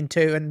without meaning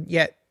to, and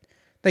yet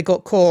they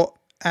got caught,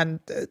 and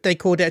they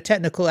called it a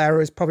technical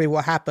error is probably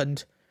what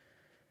happened.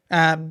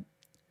 But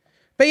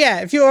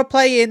yeah, if you're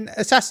playing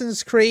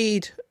Assassin's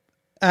Creed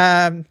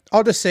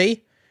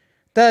Odyssey,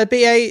 there'll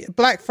be a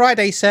Black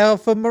Friday sale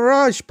for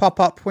Mirage pop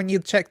up when you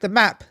check the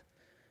map.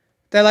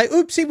 They're like,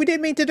 oopsie, we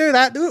didn't mean to do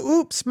that.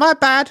 Oops, my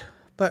bad.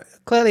 But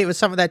clearly it was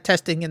some of their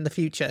testing in the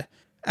future.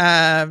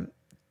 Yeah,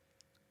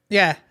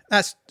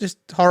 that's just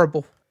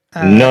horrible.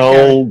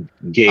 No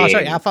game. Oh,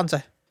 sorry,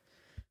 Alfonso.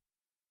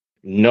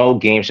 No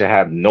game should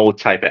have no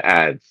type of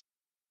ads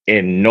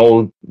in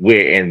nowhere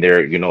in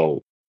their,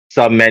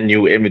 sub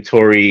menu,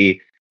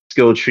 inventory,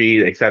 skill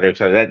tree, et cetera, et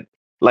cetera.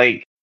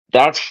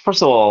 That's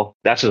first of all,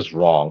 that's just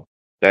wrong.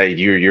 That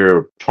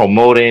you're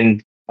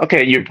promoting.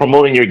 Okay, you're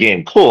promoting your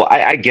game. Cool,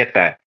 I get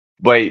that,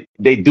 but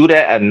they do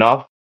that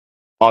enough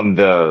on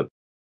the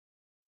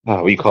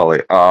what do you call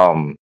it?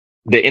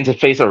 The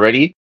interface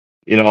already.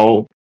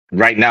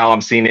 Right now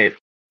I'm seeing it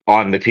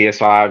on the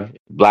PS5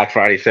 Black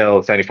Friday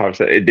sale,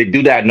 75%. They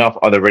do that enough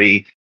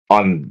already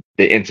on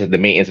the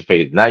main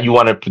interface. Now you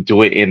want to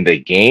do it in the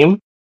game?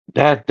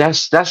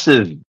 That's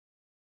just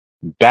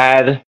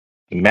bad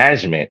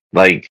management.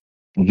 Like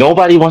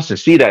nobody wants to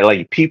see that.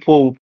 Like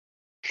people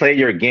play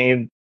your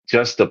game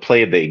just to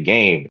play the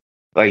game.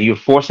 Like you're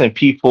forcing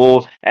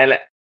people. And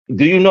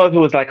do you know if it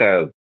was like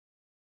a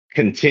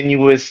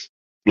continuous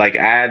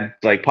ad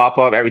pop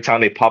up every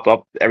time they pop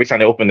up, every time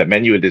they open the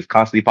menu, it just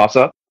constantly pops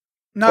up?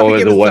 No, I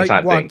think it was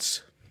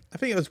once. I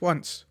think it was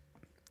once.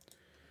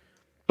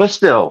 But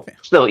still,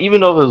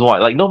 even though it was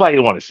one, nobody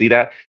would want to see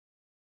that.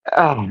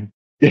 Um,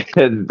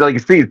 like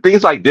see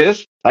things like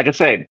this. Like I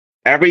said,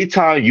 every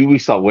time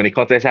Ubisoft, when it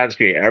comes to Assassin's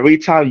Creed, every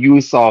time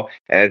Ubisoft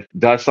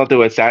does something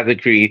with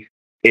Assassin's Creed,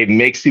 it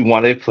makes you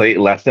want to play it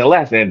less and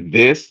less. And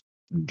this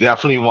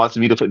definitely wants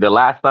me to play. The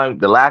last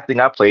thing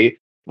I played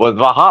was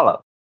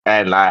Valhalla,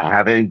 and I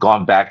haven't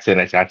gone back to an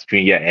Assassin's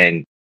Creed yet.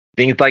 And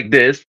things like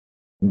this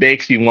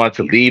makes you want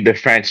to leave the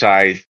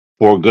franchise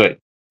for good.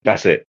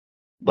 That's it.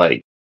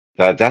 Like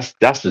that's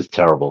just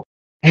terrible.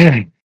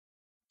 Gary.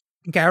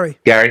 Gary.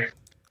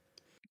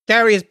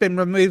 Gary has been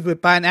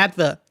removed by an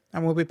advert,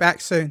 and we'll be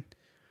back soon.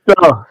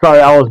 Oh, sorry,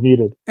 I was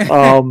muted.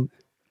 So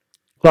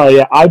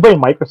yeah, I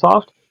blame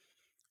Microsoft.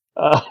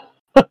 Uh,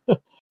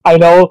 I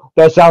know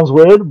that sounds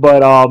weird,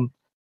 but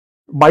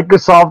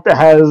Microsoft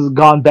has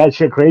gone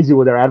batshit crazy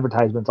with their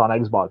advertisements on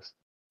Xbox.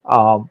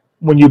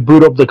 When you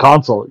boot up the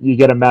console, you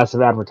get a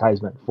massive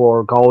advertisement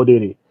for Call of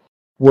Duty.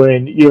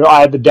 When you're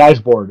at the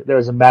dashboard,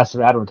 there's a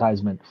massive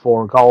advertisement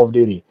for Call of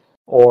Duty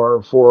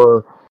or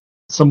for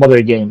some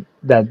other game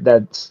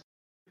that's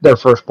their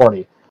first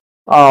party.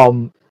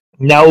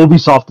 Now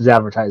Ubisoft is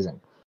advertising.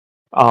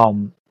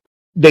 Um,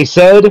 they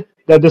said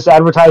that this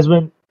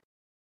advertisement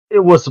it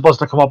was supposed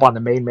to come up on the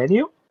main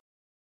menu,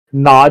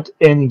 not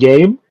in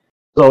game,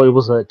 so it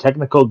was a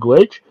technical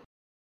glitch.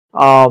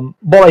 But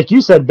like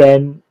you said,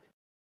 Ben,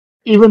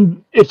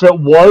 even if it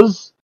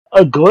was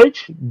a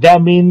glitch,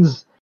 that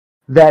means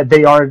that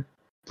they are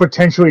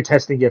potentially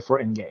testing it for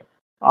in-game.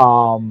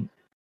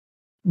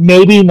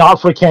 Maybe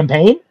not for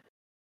campaign,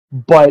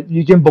 but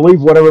you can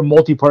believe whatever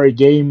multiplayer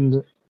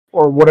game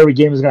or whatever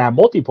game is going to have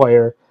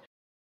multiplayer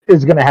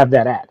is going to have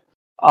that ad.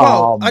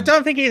 Well, I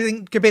don't think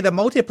it could be the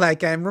multiplayer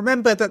game.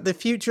 Remember that the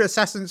future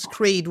Assassin's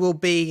Creed will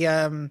be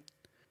a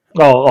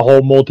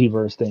whole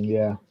multiverse thing,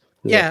 yeah.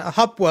 Yeah, a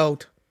hub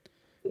world.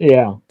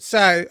 Yeah.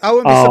 So I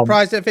wouldn't be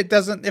surprised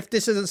if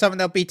this isn't something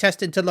they'll be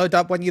testing to load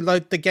up when you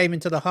load the game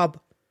into the hub.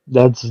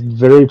 That's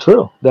very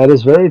true. That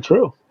is very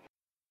true.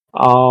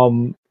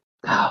 I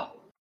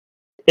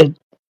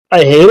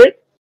hate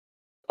it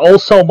all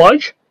so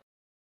much.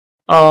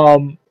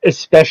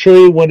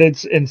 Especially when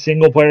it's in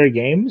single player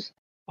games.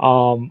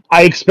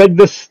 I expect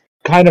this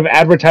kind of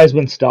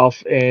advertisement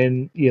stuff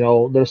in,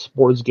 their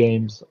sports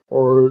games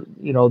or,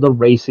 the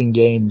racing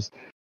games,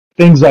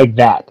 things like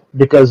that,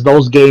 because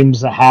those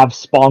games have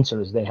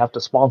sponsors. They have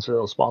to sponsor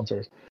those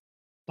sponsors.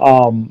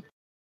 Or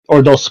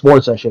those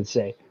sports, I should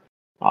say.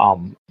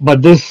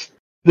 But this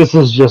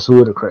is just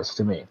ludicrous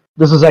to me.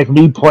 This is like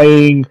me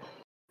playing,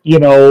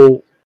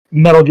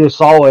 Metal Gear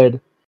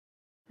Solid,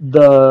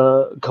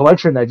 the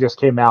collection that just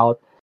came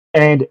out,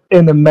 and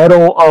in the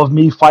middle of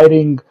me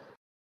fighting,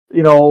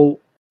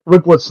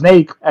 Liquid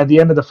Snake at the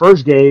end of the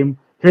first game,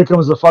 here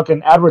comes the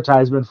fucking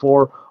advertisement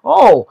for,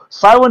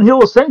 Silent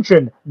Hill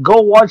Ascension,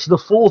 go watch the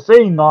full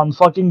thing on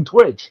fucking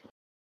Twitch.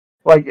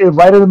 Like,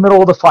 right in the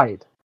middle of the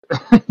fight.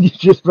 You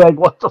just be like,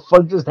 what the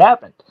fuck just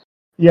happened?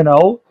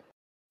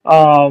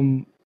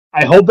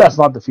 I hope that's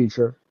not the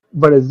future,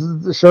 but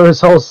it sure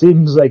as hell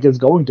seems like it's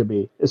going to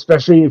be,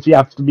 especially if you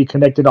have to be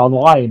connected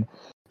online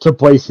to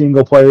play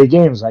single player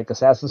games like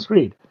Assassin's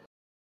Creed.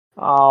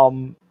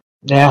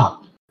 Yeah,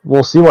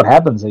 we'll see what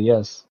happens, I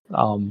guess.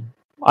 I'm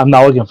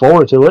not looking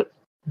forward to it,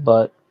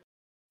 but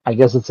I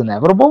guess it's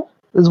inevitable,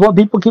 is what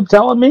people keep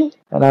telling me.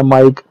 And I'm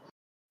like,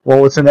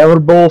 well, it's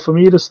inevitable for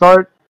me to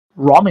start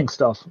ROMing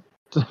stuff,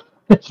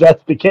 if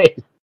that's the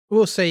case.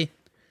 We'll see.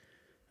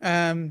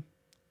 Well,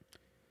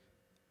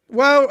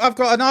 I've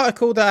got an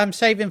article that I'm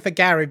saving for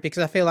Gary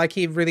because I feel like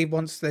he really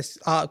wants this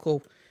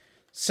article.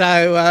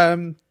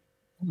 So,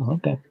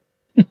 okay.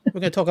 We're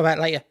going to talk about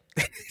it later.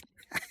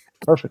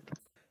 Perfect.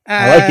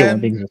 I like it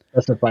when things are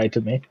specified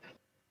to me.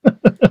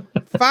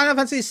 Final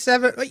Fantasy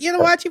VII. You know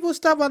what? Actually, we'll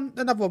start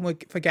another one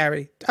for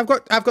Gary. I've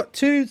got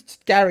 2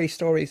 Gary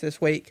stories this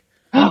week.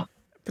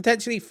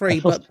 Potentially 3,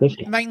 but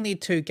spiffy. Mainly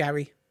 2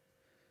 Gary.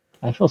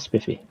 I feel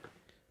spiffy.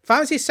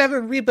 Fantasy VII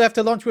Rebirth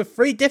to launch with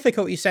 3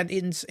 difficulty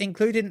settings,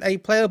 including a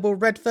playable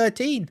Red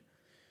 13.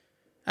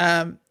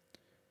 Yeah.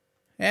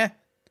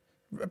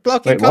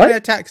 Blocking combat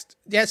attacks.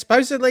 Yeah,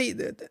 supposedly...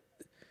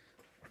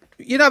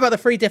 You know about the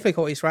 3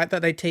 difficulties, right,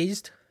 that they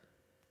teased?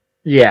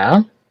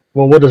 Yeah.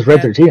 Well, what does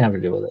Red 13 have to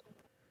do with it?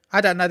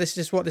 I don't know. This is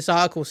just what this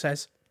article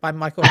says by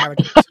Michael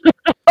Harrigan.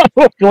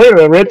 Wait a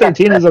minute. Red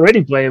 13 is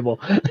already playable.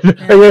 Yeah.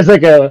 There's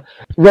like a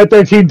Red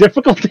 13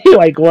 difficulty?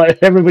 Like what?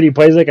 Everybody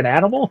plays like an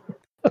animal?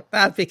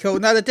 That'd be cool.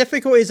 No, the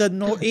difficulties are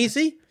not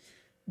easy,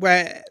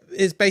 where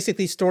it's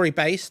basically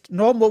story-based.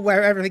 Normal,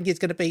 where everything is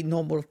going to be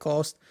normal, of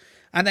course.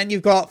 And then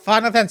you've got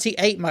Final Fantasy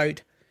VIII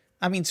mode.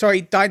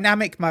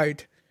 Dynamic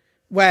mode,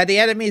 where the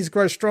enemies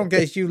grow stronger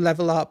as you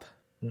level up.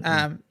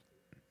 Mm-hmm.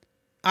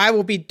 I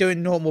will be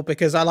doing normal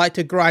because I like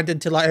to grind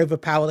until I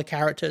overpower the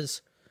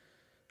characters.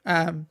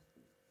 But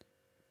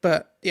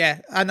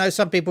yeah, I know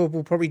some people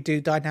will probably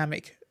do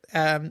dynamic.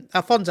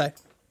 Alfonso,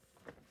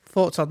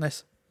 thoughts on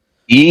this?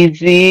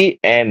 Easy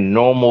and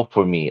normal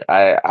for me.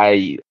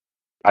 I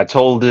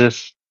told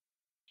this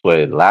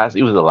it was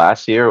the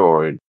last year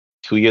or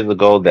 2 years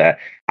ago that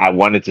I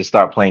wanted to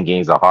start playing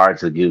games that are hard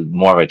to give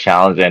more of a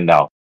challenge. And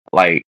now,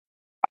 like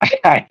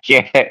I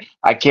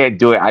can't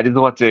do it. I just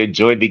want to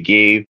enjoy the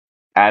game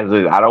I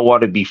don't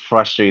want to be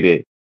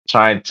frustrated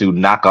trying to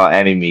knock out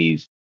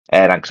enemies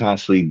and I'm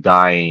constantly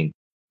dying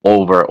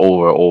over.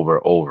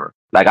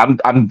 Like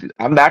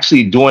I'm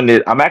actually doing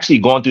it. I'm actually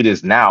going through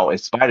this now in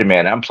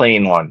Spider-Man. I'm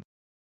playing on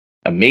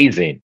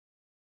amazing.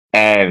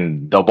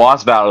 And the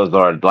boss battles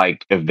are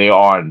like if they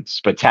are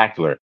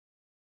spectacular.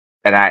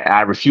 And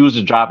I refuse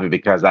to drop it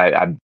because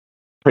I'm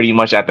pretty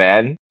much at the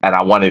end and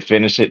I want to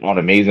finish it on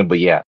amazing. But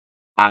yeah,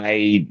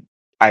 I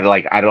I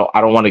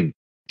don't want to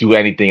do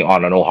anything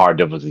on a no hard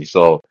difficulty.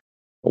 So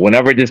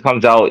whenever this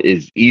comes out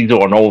is easy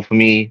or no for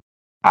me.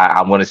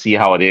 I want to see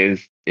how it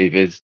is. If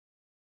it's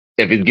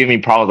giving me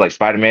problems like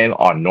Spider Man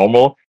on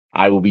normal,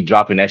 I will be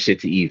dropping that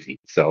shit to easy.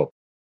 So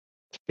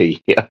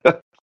yeah.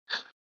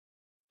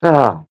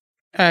 Ah,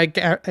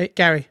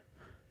 Gary.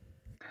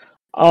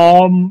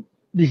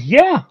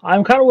 Yeah,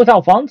 I'm kind of with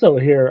Alfonso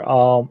here.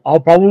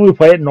 I'll probably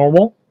play it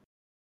normal.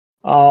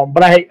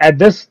 But at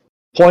this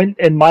point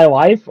in my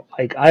life,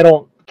 like I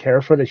don't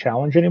care for the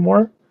challenge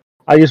anymore.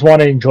 I just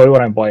want to enjoy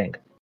what I'm playing.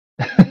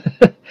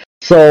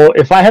 So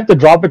if I have to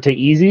drop it to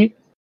easy,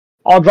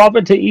 I'll drop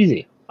it to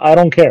easy. I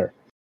don't care.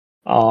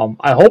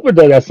 I hope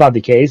that's not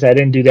the case. I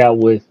didn't do that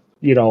with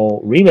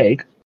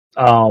remake,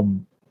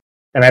 and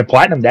I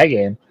platinumed that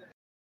game.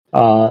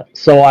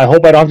 So I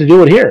hope I don't have to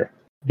do it here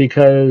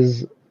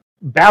because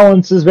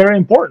balance is very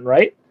important,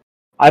 right?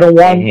 I don't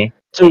want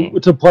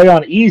to play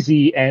on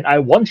easy and I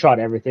one shot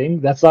everything.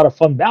 That's not a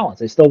fun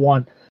balance. I still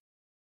want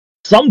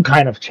some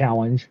kind of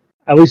challenge,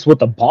 at least with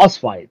the boss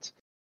fights.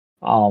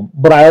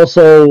 But I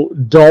also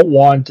don't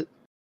want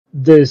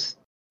this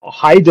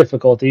high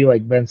difficulty,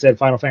 like Ben said,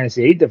 Final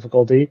Fantasy VIII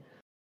difficulty,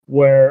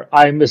 where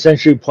I'm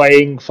essentially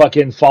playing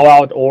fucking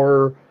Fallout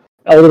or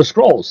Elder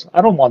Scrolls.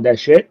 I don't want that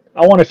shit.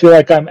 I want to feel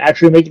like I'm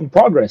actually making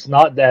progress,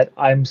 not that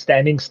I'm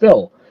standing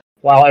still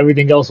while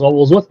everything else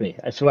levels with me.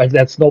 I feel like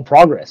that's no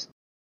progress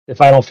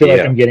if I don't feel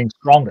like I'm getting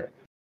stronger.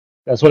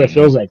 That's what it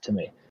feels like to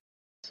me.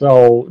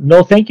 So,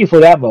 no thank you for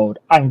that mode.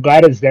 I'm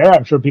glad it's there.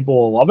 I'm sure people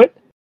will love it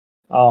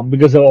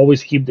because they'll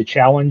always keep the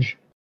challenge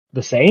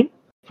the same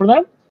for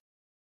them.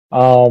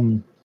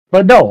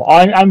 But no,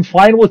 I'm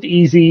fine with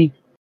easy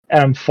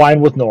and I'm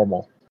fine with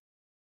normal.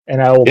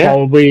 And I will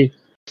probably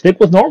stick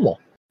with normal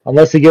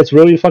unless it gets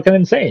really fucking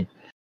insane.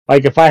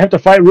 Like if I have to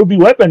fight Ruby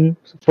Weapon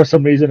for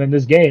some reason in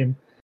this game,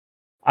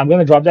 I'm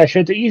gonna drop that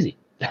shit to easy.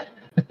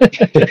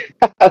 Because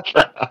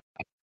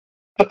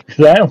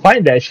I don't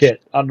find that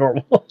shit on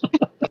normal.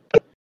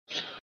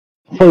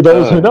 For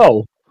those who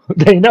know,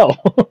 they know.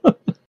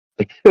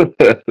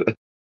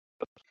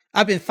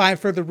 I've been fine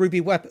for the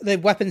the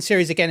weapon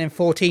series again in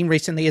 14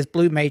 recently as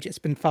Blue Mage. It's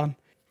been fun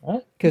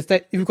because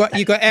you've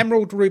got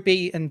Emerald,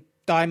 Ruby, and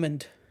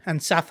Diamond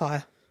and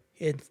Sapphire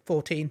in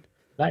 14.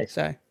 Nice.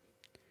 So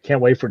can't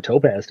wait for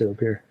Topaz to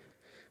appear.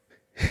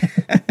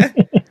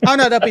 Oh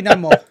no, there'll be no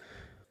more.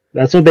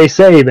 That's what they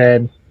say,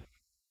 man.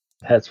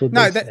 That's what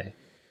they say.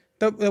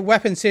 The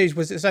weapon series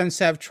was its own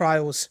set of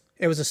trials.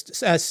 It was a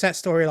set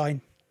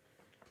storyline.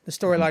 The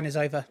storyline is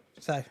over.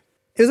 So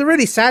it was a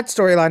really sad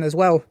storyline as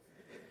well.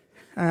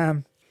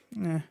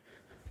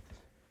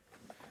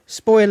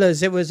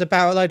 Spoilers, it was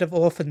about a load of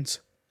orphans.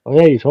 Oh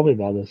yeah, you told me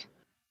about this.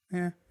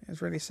 Yeah, it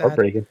was really sad.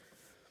 Heartbreaking.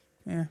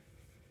 Yeah.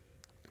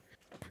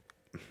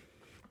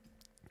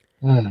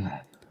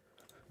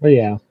 But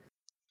yeah.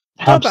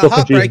 I'm still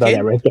confused about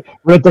that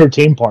Red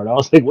 13 part. I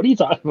was like, what are you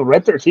talking about?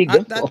 Red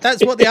 13?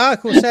 That's what the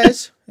article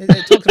says.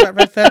 It talks about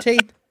Red 13.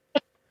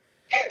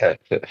 That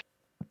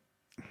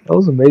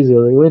was amazing.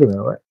 Like, wait a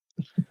minute. What?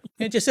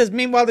 It just says,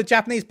 meanwhile, the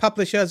Japanese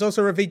publisher has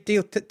also revealed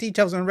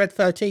details on Red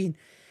 13,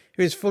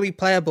 who is fully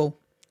playable.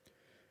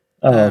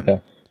 Oh,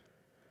 okay.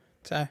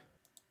 So,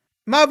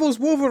 Marvel's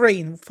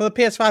Wolverine for the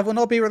PS5 will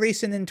not be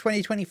releasing in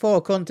 2024,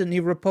 according to a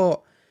new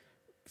report.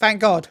 Thank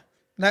God.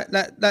 Let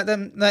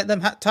them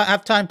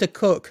have time to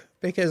cook,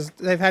 because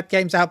they've had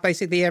games out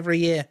basically every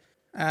year.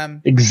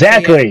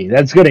 Exactly. Yeah.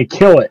 That's going to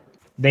kill it.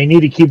 They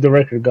need to keep the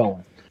record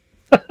going.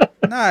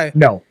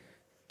 No.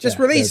 Just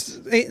release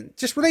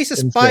release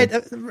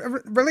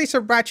a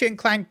Ratchet and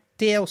Clank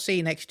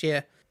DLC next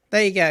year.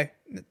 There you go.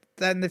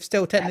 Then they've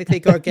still technically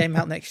got a game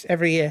out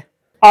every year.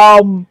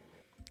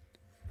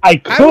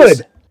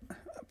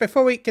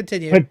 Before we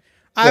continue,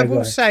 I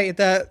will say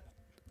that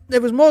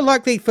it was more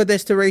likely for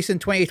this to release in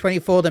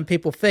 2024 than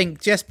people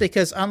think, just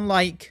because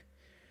unlike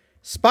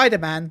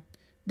Spider-Man,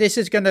 this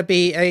is going to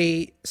be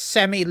a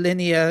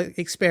semi-linear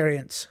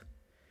experience.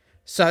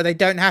 So they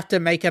don't have to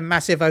make a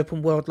massive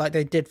open world like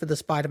they did for the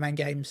Spider-Man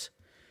games.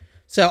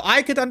 So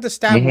I could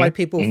understand why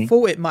people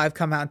thought it might have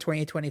come out in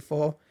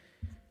 2024,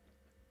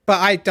 but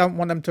I don't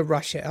want them to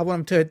rush it. I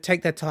want them to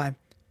take their time.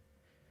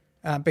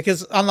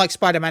 Because unlike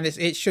Spider-Man,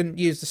 it shouldn't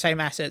use the same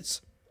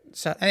assets.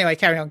 So anyway,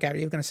 carry on, Gary.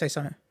 You were going to say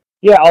something.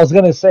 Yeah, I was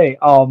going to say,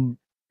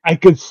 I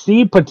could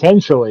see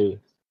potentially,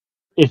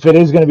 if it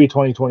is going to be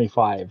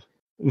 2025,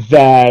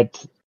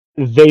 that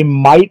they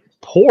might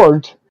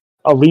port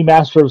a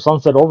remaster of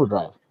Sunset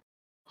Overdrive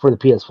for the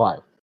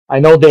PS5. I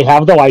know they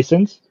have the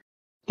license.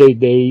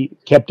 They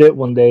kept it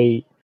when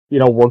they,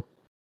 worked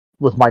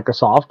with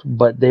Microsoft,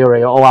 but they were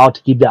allowed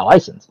to keep that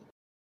license.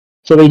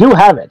 So they do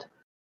have it.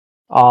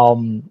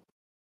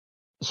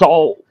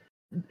 So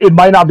it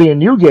might not be a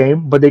new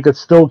game, but they could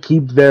still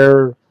keep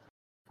their,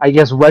 I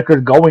guess,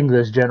 record going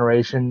this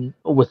generation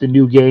with a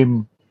new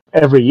game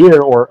every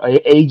year or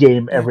a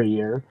game every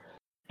year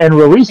and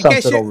release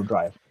Sunset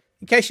Overdrive.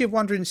 In case you're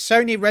wondering,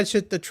 Sony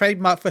registered the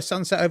trademark for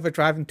Sunset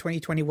Overdrive in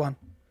 2021.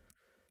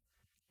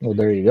 Well,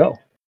 there you go.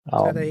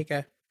 So there you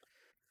go.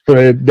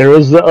 So there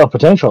is a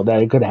potential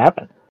that it could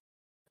happen.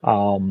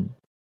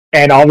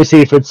 And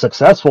obviously, if it's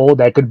successful,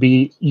 that could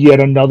be yet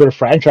another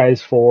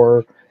franchise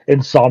for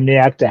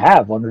Insomniac to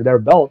have under their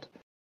belt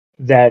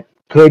that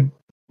could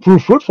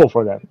prove fruitful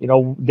for them. You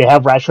know, they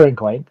have Ratchet and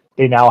Clank.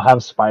 They now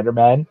have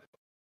Spider-Man.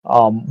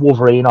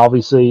 Wolverine,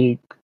 obviously,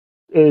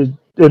 is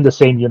in the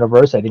same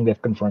universe. I think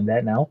they've confirmed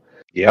that now.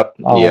 Yep.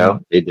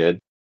 They did.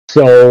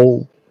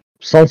 So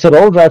Sunset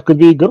Overdrive could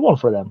be a good one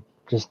for them.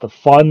 Just a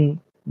fun,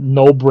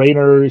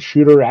 no-brainer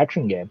shooter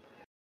action game.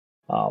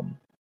 So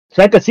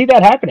I could see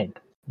that happening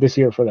this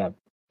year for them.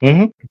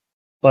 Mm-hmm.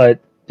 But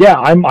yeah,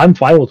 I'm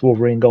fine with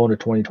Wolverine going to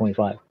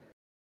 2025.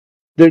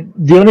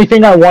 The only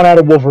thing I want out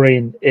of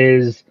Wolverine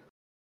is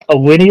a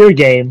linear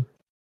game.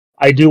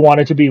 I do want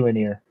it to be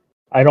linear.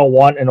 I don't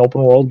want an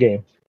open world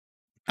game.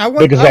 I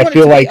want it to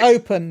be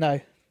open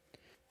though.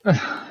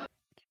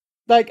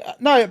 But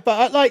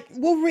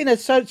Wolverine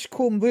has such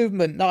cool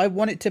movement that I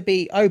want it to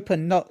be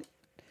open. Not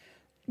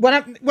when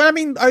I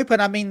mean open,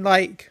 I mean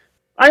like.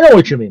 I know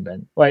what you mean,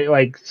 Ben.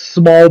 Like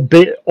small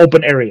bit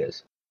open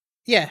areas.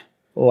 Yeah.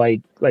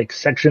 Like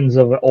sections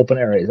of open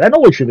areas. I know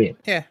what you mean.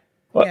 Yeah.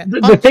 But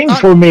the thing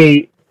for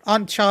me,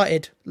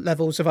 Uncharted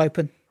levels of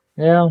open.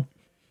 Yeah.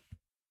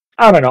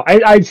 I don't know.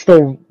 I'd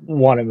still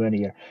want it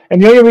linear.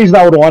 And the only reason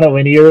I would want it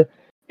linear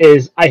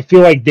is I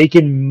feel like they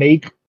can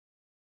make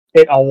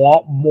it a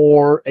lot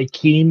more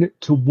akin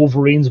to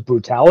Wolverine's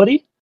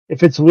brutality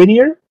if it's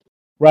linear,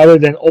 rather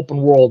than open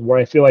world where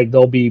I feel like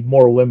they'll be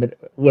more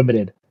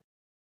limited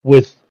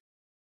with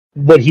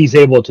what he's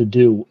able to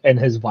do and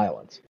his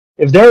violence.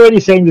 If they're already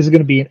saying this is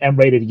going to be an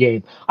M-rated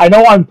game, I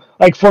know I'm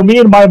like, for me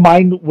in my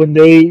mind, when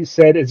they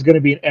said it's going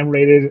to be an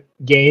M-rated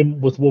game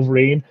with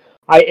Wolverine,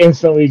 I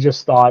instantly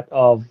just thought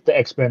of the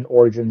X-Men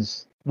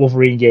Origins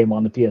Wolverine game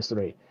on the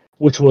PS3,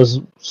 which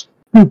was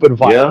stupid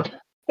violent.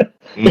 Yeah.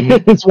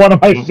 Mm-hmm. It's one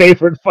of my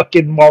favorite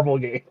fucking Marvel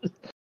games.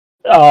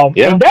 And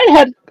that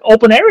had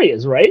open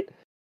areas, right?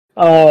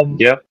 I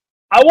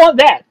want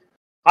that.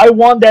 I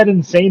want that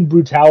insane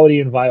brutality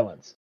and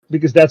violence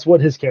because that's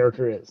what his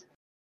character is.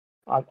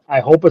 I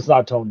hope it's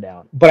not toned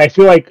down, but I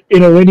feel like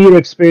in a linear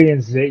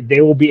experience,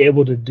 they will be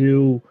able to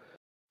do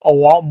a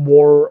lot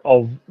more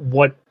of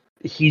what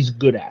he's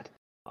good at.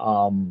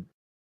 And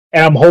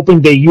I'm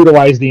hoping they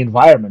utilize the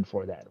environment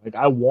for that. Like,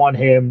 I want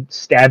him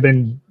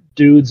stabbing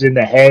dudes in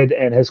the head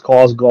and his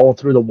claws going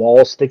through the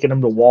walls, sticking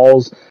them to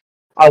walls.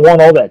 I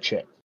want all that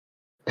shit.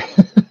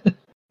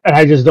 And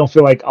I just don't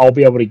feel like I'll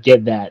be able to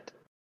get that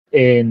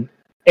in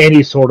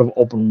any sort of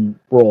open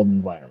world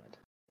environment.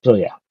 So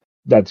yeah,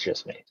 that's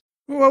just me.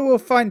 Well, we'll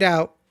find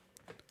out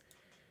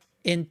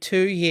in 2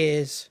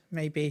 years,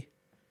 maybe.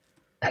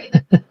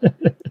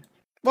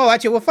 Well,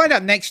 actually, we'll find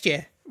out next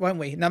year, won't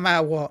we? No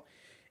matter what.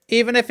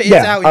 Even if it is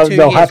out in 2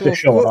 they'll years, have to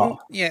show it off.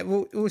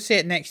 We'll see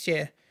it next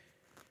year.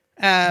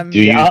 Do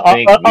you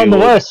think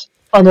unless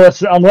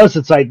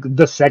it's like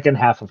the second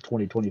half of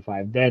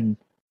 2025, then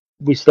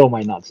we still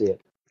might not see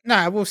it.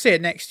 No, we'll see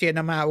it next year,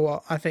 no matter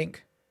what. I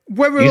think.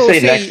 You say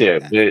next year,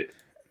 but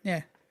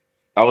yeah.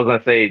 I was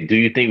gonna say, do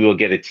you think we'll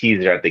get a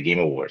teaser at the Game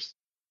Awards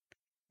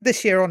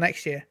this year or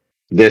next year?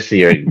 This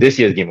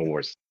year's Game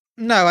Awards.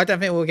 No, I don't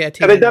think we'll get a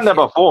teaser. Have they done that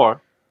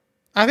before?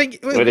 I think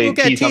we'll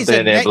get a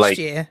teaser next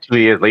year. 2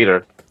 years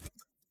later.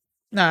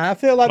 No, I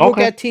feel like we'll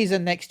get a teaser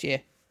next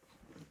year.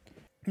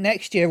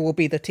 Next year will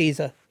be the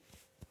teaser.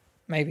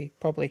 Maybe,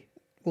 probably.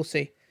 We'll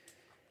see.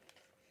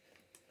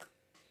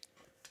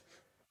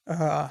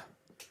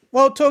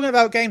 Well, talking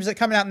about games that are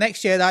coming out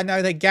next year that I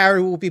know that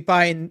Gary will be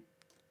buying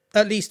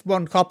at least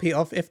one copy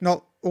of, if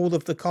not all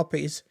of the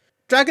copies.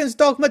 Dragon's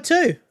Dogma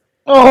 2.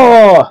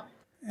 Oh!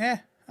 Yeah.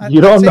 You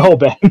don't know,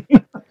 Ben.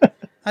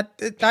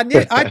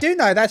 I do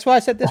know. That's why I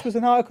said this was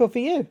an article for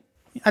you.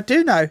 I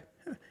do know.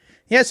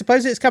 Yeah,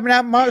 supposedly it's coming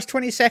out March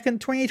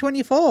 22nd,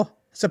 2024.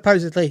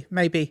 Supposedly,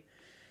 maybe.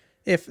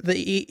 If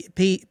the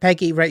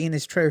PEGI rating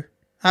is true.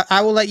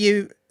 I will let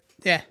you...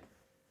 Yeah.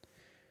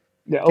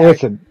 Yeah,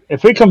 listen.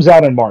 If it comes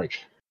out in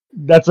March,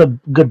 that's a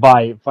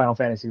goodbye Final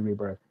Fantasy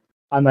Rebirth.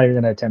 I'm not even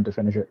going to attempt to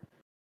finish it.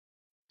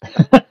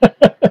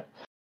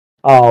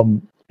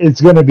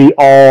 It's going to be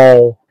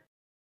all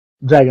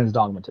Dragon's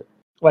Dogma 2.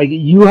 Like,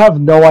 you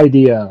have no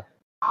idea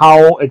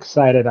how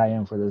excited I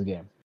am for this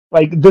game.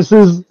 Like, this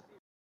is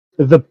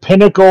the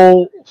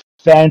pinnacle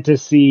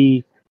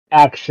fantasy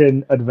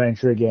action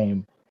adventure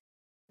game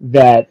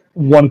that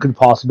one could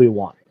possibly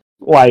want.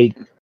 Like,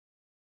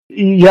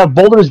 you have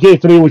Baldur's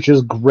Gate 3, which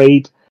is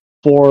great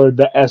for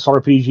the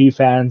SRPG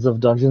fans of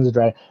Dungeons &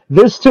 Dragons.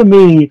 This, to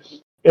me,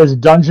 is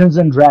Dungeons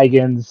 &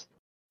 Dragons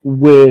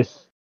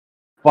with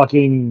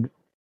fucking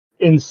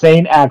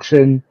insane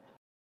action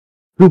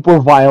super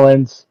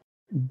violence,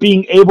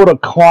 being able to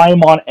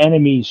climb on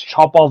enemies,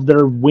 chop off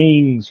their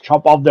wings,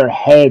 chop off their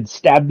heads,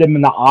 stab them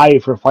in the eye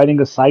for fighting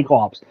a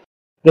Cyclops.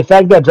 The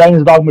fact that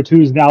Dragon's Dogma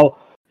 2 is now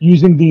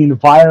using the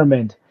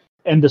environment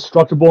and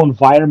destructible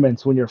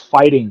environments when you're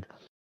fighting,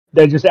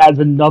 that just adds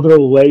another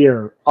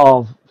layer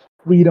of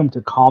freedom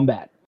to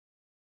combat.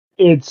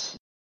 It's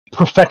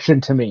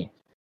perfection to me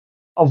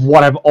of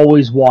what I've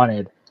always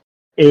wanted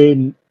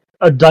in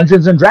a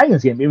Dungeons and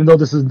Dragons game, even though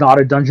this is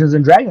not a Dungeons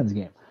and Dragons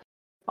game.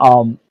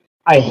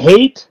 I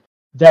hate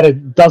that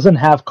it doesn't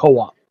have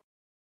co-op.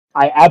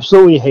 I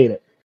absolutely hate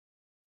it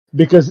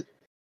because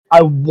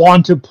I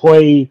want to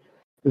play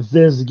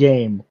this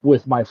game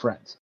with my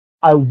friends.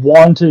 I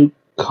want to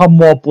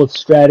come up with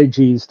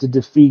strategies to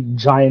defeat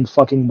giant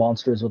fucking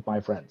monsters with my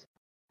friends.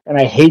 And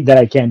I hate that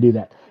I can't do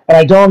that. And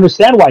I don't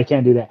understand why I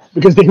can't do that.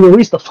 Because they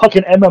released the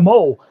fucking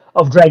MMO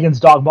of Dragon's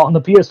Dogma on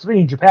the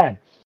PS3 in Japan.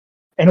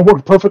 And it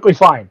worked perfectly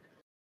fine.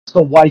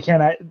 So why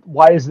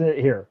isn't it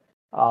here?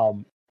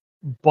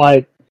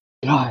 But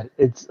God,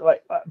 it's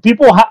like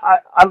people.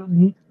 A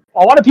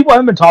lot of people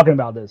haven't been talking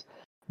about this,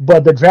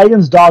 but the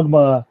Dragon's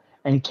Dogma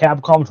and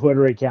Capcom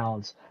Twitter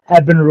accounts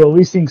have been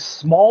releasing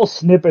small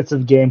snippets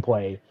of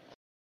gameplay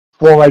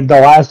for like the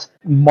last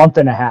month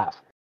and a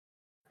half,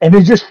 and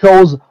it just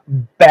shows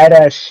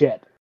badass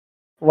shit.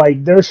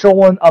 Like they're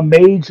showing a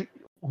mage,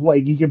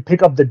 like you can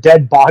pick up the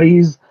dead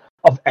bodies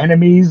of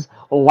enemies,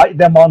 light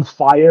them on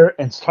fire,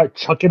 and start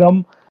chucking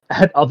them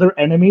at other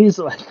enemies.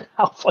 Like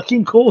how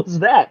fucking cool is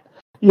that?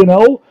 You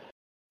know?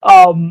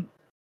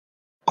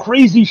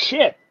 Crazy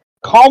shit.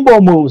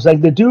 Combo moves,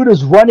 like the dude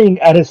is running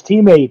at his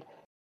teammate,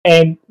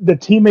 and the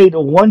teammate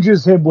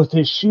lunges him with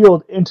his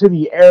shield into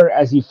the air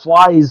as he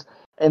flies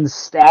and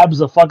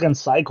stabs a fucking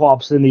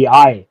Cyclops in the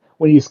eye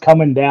when he's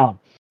coming down.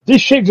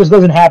 This shit just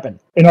doesn't happen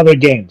in other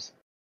games.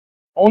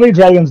 Only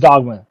Dragon's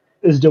Dogma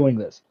is doing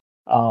this.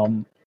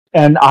 And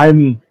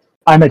I'm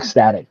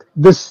ecstatic.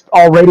 This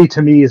already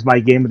to me is my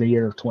game of the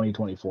year of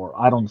 2024.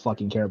 I don't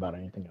fucking care about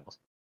anything else.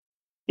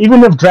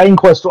 Even if Dragon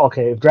Quest,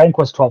 if Dragon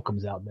Quest 12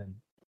 comes out, then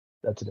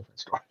that's a different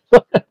story.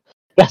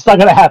 That's not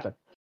gonna happen.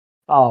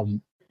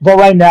 But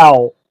right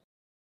now,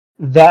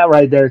 that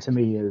right there to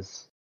me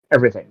is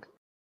everything.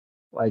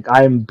 Like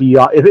I'm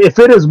beyond. If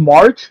it is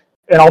March,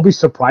 and I'll be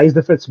surprised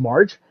if it's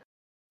March.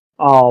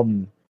 I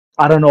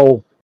don't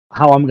know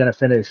how I'm gonna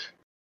finish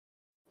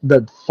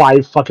the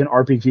 5 fucking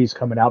RPGs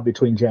coming out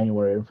between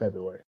January and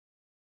February.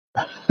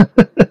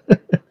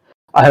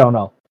 I don't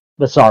know,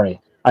 but sorry,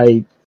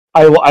 I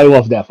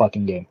love that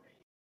fucking game.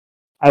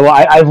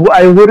 I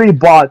literally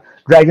bought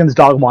Dragon's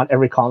Dogma on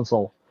every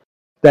console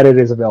that it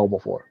is available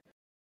for.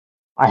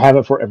 I have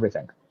it for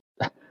everything.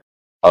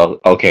 Oh,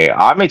 okay.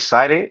 I'm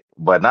excited,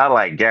 but not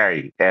like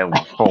Gary. And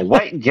from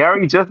what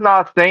Gary just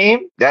now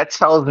saying, that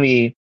tells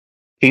me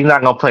he's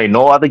not gonna play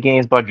no other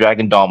games but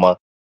Dragon Dogma.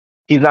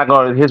 He's not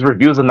gonna. His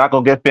reviews are not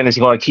gonna get finished.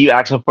 He's gonna keep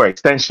asking for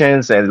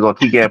extensions, and it's gonna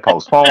keep getting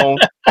postponed.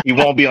 He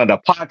won't be on the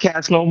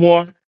podcast no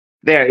more.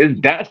 There, is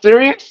that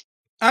serious?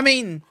 I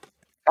mean,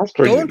 That's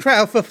Dawn crazy.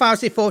 Trail for Final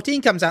Fantasy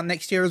 14 comes out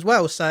next year as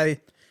well, so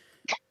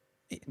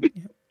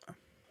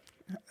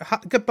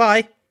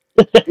goodbye.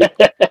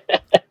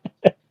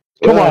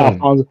 Come on,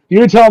 Alfonso.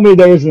 You tell me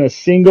there isn't a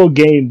single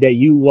game that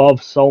you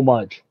love so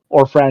much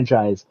or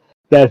franchise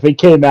that if it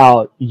came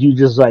out, you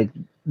just like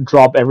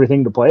drop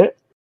everything to play it?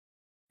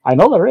 I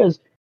know there is.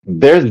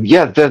 There's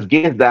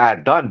games that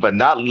I've done, but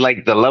not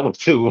like the level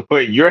 2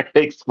 where you're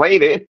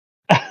explaining.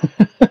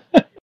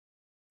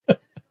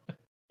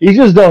 You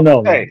just don't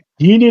know. Hey. Man.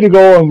 You need to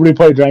go and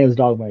replay Dragon's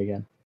Dogma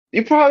again.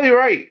 You're probably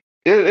right.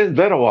 It's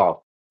been a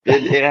while.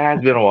 It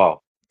has been a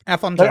while.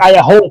 Alfonso. I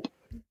hope.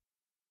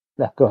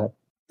 Yeah, go ahead.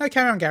 No,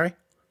 carry on, Gary.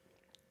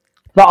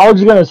 No, I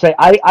was just gonna say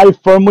I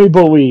firmly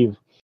believe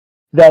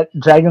that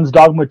Dragon's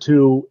Dogma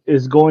 2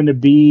 is going to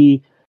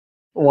be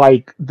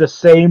like the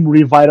same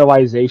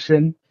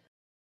revitalization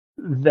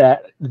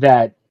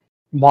that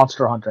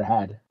Monster Hunter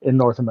had in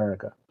North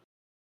America,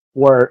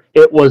 where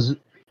it was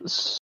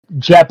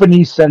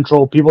Japanese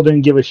central. People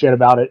didn't give a shit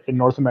about it in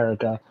North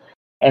America,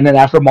 and then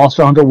after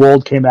Monster Hunter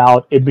World came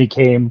out, it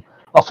became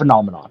a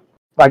phenomenon.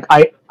 Like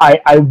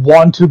I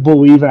want to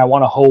believe and I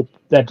want to hope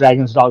that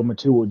Dragon's Dogma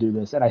 2 will do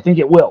this, and I think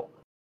it will,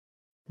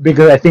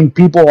 because I think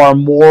people are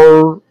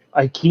more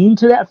keen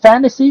to that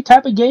fantasy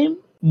type of game,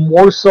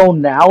 more so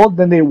now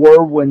than they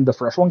were when the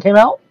first one came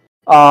out.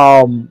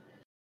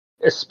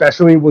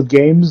 Especially with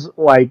games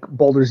like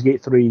Baldur's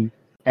Gate 3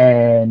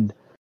 and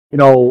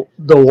the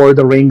Lord of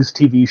the Rings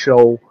TV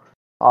show,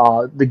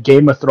 the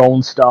Game of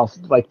Thrones stuff.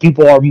 Like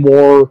people are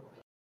more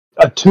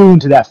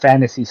attuned to that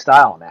fantasy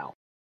style now.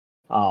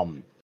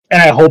 And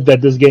I hope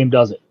that this game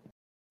does it.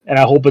 And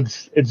I hope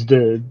it's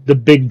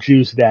the big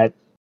juice that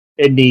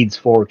it needs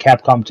for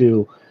Capcom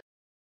to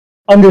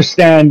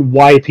understand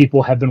why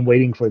people have been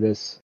waiting for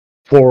this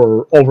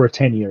for over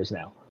 10 years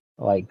now.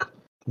 Like,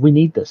 we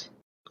need this.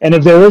 And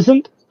if there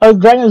isn't a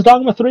Dragon's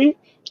Dogma 3,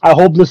 I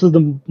hope this is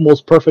the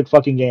most perfect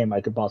fucking game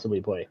I could possibly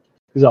play.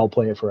 Because I'll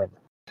play it forever.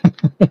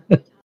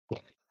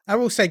 I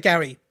will say,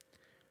 Gary,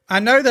 I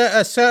know that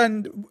a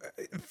certain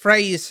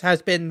phrase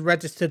has been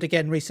registered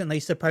again recently,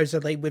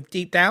 supposedly, with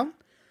Deep Down.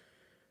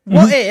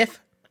 What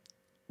if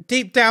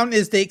Deep Down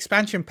is the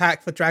expansion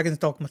pack for Dragon's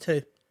Dogma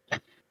 2?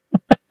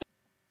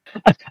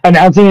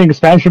 Announcing an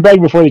expansion pack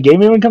before the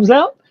game even comes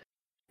out?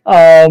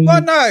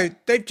 Well, no,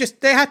 they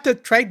had to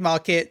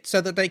trademark it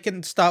so that they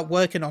can start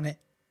working on it.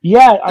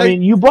 Yeah, I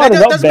mean, you brought it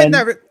up, Ben.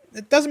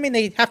 It doesn't mean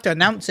they have to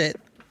announce it.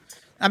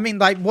 I mean,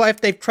 like, what if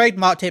they've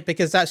trademarked it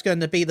because that's going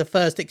to be the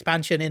first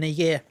expansion in a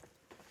year?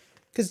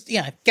 Because,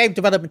 game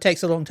development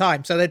takes a long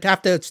time, so they'd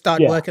have to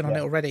start working on it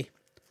already.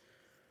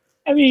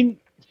 I mean,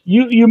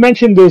 you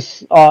mentioned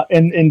this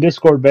in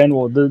Discord, Ben.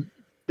 Well,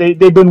 they've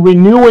been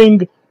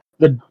renewing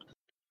the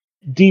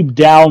Deep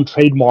Down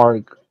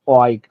trademark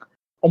like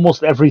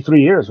almost every 3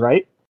 years,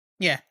 right?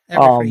 Yeah,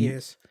 every 3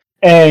 years.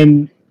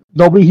 And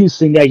nobody's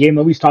seen that game.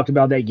 Nobody's talked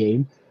about that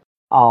game.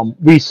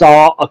 We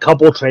saw a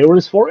couple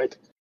trailers for it,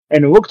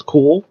 and it looked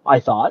cool, I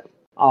thought.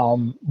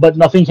 But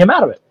nothing came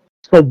out of it.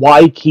 So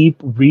why keep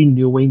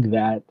renewing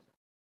that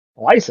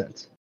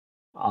license?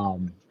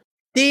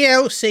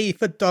 DLC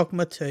for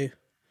Dogma 2.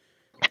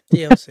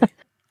 DLC.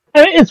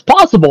 I mean, it's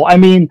possible. I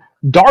mean,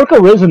 Dark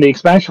Arisen, the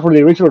expansion for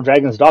the original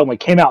Dragon's Dogma,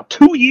 came out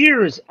 2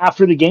 years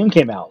after the game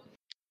came out.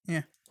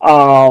 Yeah.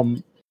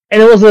 And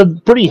it was a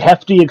pretty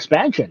hefty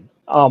expansion.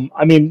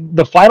 I mean,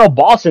 the final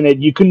boss in it,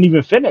 you couldn't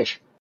even finish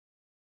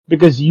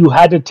because you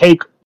had to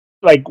take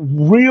like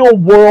real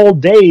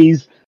world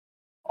days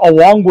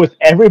along with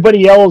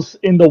everybody else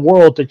in the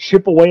world to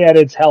chip away at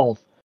its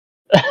health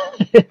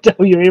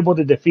until you're able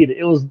to defeat it.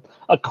 It was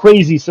a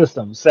crazy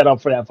system set up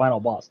for that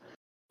final boss.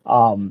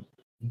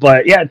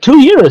 But yeah, 2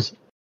 years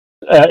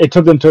it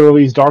took them to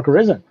release Dark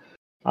Arisen.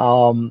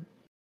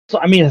 So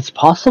I mean, it's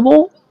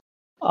possible.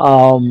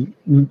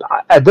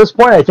 At this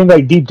point, I think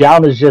like Deep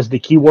Down is just the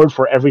keyword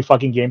for every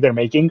fucking game they're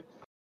making.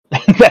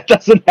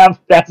 that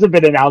hasn't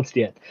been announced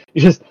yet.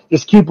 It's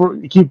just keep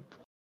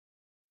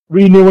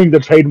renewing the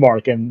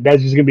trademark, and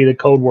that's just gonna be the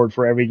code word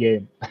for every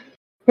game.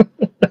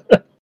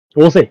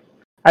 We'll see.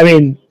 I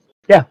mean,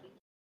 yeah,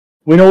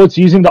 we know it's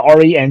using the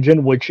RE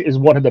engine, which is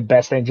one of the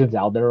best engines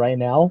out there right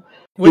now.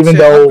 Which even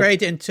though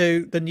upgrading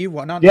to the new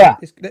one, aren't yeah,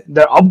 they?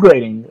 they're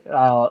upgrading,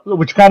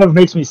 which kind of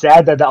makes me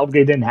sad that the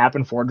upgrade didn't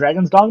happen for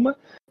Dragon's Dogma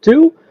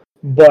 2,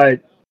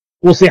 but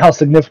we'll see how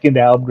significant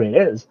that upgrade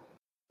is.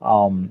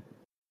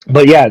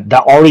 But yeah,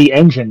 the RE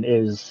engine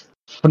is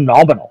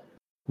phenomenal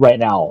right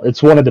now.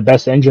 It's one of the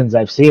best engines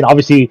I've seen.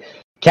 Obviously,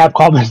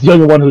 Capcom is the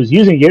only one who's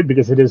using it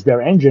because it is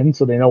their engine,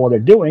 so they know what they're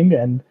doing,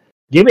 and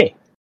gimme.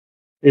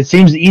 It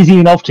seems easy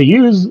enough to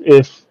use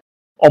if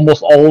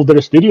almost all of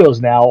their studios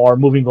now are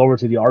moving over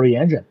to the RE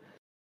engine,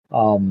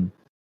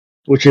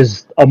 which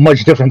is a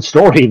much different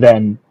story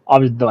than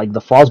obviously like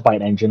the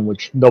Frostbite engine,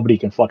 which nobody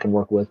can fucking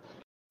work with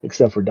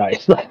except for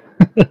DICE.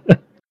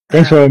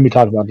 Thanks for letting me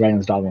talk about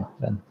Dragon's Dogma,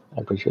 Ben.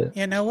 I appreciate it.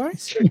 Yeah, no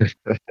worries.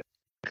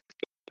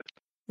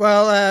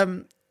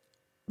 Well,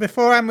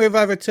 before I move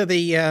over to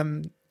the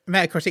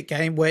Metacritic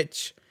game,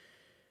 which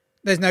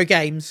there's no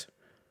games,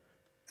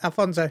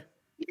 Alfonso.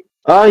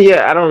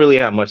 Yeah, I don't really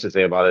have much to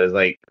say about it. It's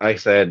like I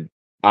said,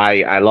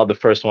 I love the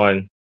first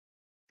one.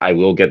 I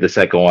will get the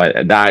second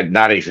one.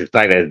 Not as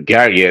excited as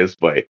Gary is,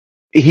 but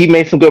he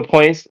made some good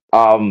points.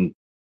 I'm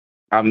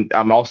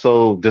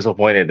also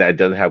disappointed that it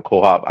doesn't have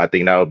co-op. I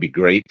think that would be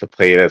great to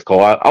play it as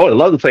co-op. I would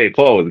love to play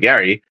co-op with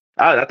Gary.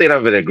 I think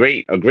that would be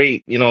a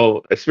great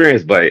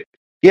experience. But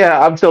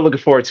yeah, I'm still looking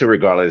forward to it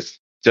regardless.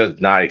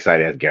 Just not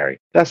excited as Gary.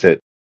 That's it.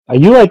 Are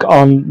you like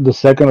on the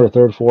second or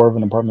third floor of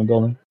an apartment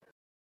building?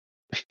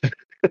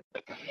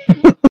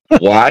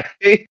 Why?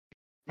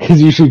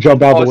 Because you should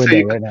jump out the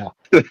window right now.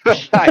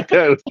 I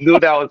knew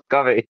that was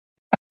coming.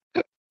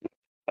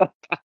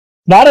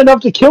 Not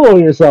enough to kill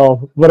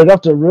yourself, but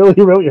enough to really,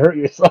 really hurt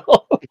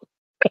yourself.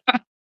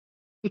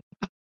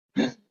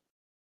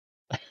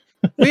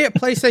 We at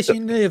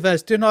PlayStation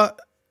Universe do not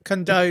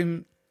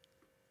condone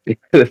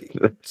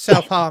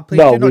self-harm. Please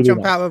do not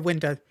jump out of a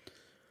window.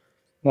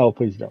 No,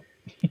 please don't.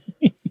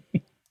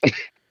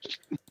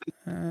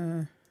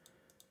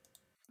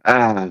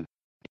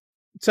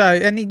 So,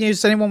 any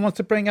news anyone wants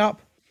to bring up?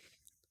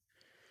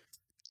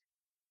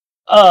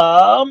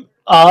 I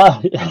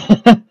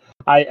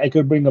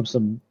could bring up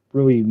some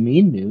really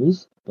mean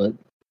news, but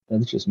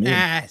that's just me.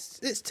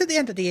 It's to the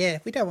end of the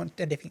year. We don't want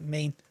anything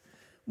mean.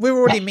 We're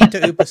already mean to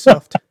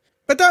Ubisoft.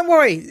 But don't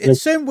worry.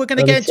 Soon we're going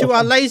to get into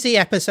our lazy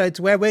episodes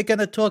where we're going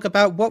to talk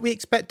about what we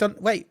expect on...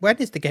 Wait, when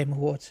is the Game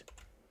Awards?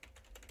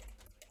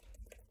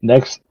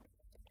 Next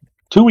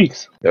 2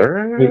 weeks.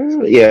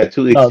 Yeah,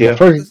 2 weeks. Yeah.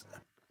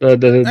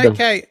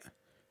 Okay.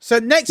 So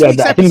next week's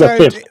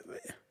episode...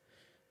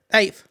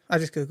 8th. I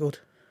just Googled.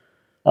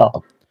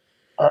 Oh.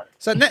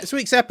 So next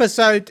week's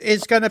episode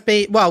is going to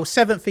be... Well,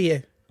 7th for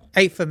you.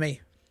 8th for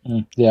me.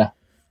 Yeah.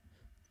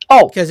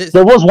 Oh,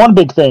 there was one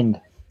big thing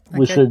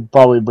we should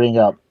probably bring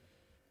up.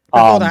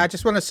 Before that, I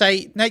just want to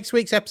say next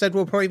week's episode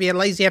will probably be a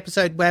lazy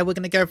episode where we're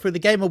going to go through the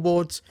Game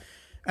Awards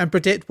and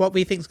predict what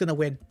we think is going to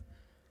win.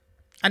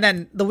 And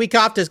then the week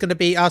after is going to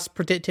be us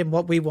predicting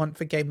what we want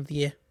for Game of the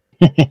Year.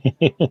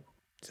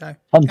 So,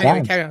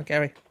 anyway, carry on,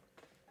 Gary.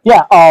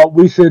 Yeah,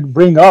 we should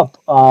bring up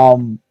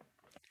The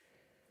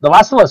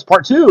Last of Us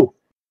Part 2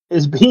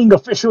 is being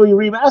officially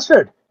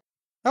remastered.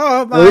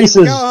 Oh my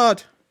Releases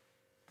god!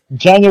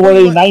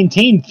 January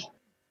 19th.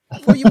 I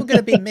thought you were going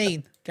to be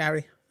mean,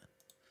 Gary.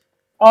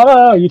 Oh,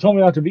 no, you told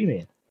me not to be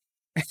mean.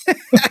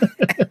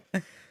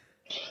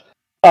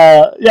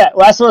 Yeah,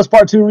 Last of Us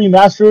Part 2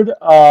 remastered,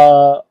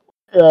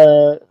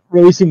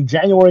 releasing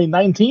January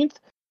 19th,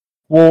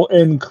 will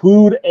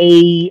include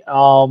a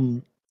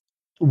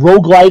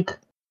roguelike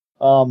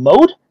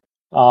mode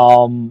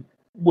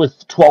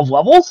with 12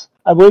 levels,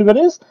 I believe it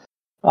is,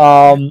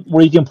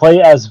 where you can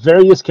play as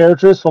various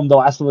characters from the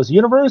Last of Us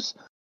universe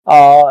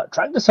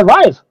trying to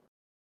survive.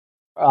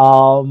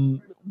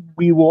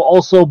 We will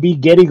also be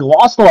getting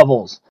lost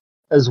levels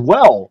as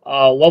well,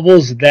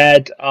 levels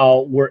that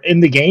were in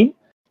the game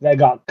that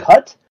got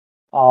cut.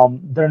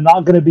 They're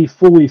not going to be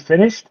fully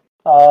finished,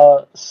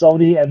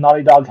 Sony and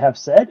Naughty Dog have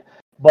said,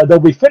 but they'll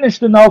be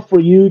finished enough for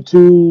you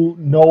to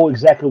know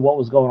exactly what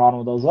was going on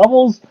with those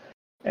levels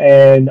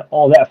and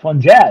all that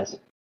fun jazz.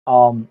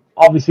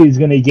 Obviously, it's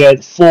going to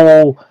get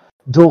full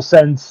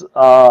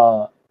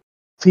DualSense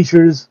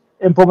features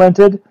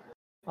implemented.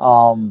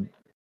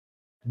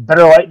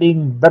 Better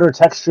lighting, better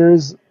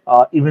textures.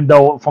 Even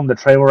though from the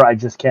trailer I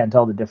just can't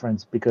tell the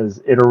difference because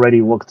it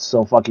already looked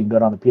so fucking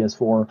good on the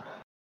PS4.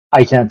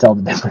 I can't tell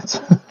the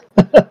difference.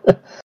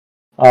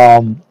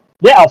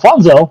 Yeah,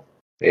 Alfonso.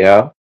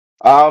 Yeah.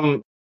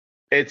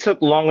 It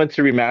took longer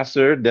to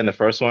remaster than the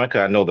first one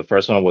because I know the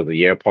first one was a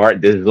year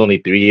apart. This is only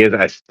 3 years.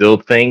 I still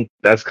think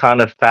that's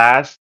kind of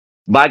fast,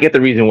 but I get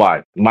the reason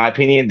why. In my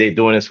opinion, they're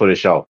doing this for the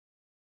show. All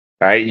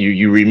right,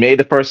 you remade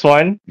the first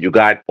one. You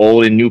got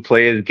old and new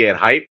players get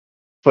hyped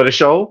for the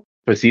show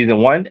for season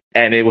one,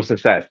 and it was a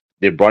success.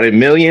 They brought in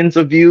millions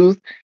of views.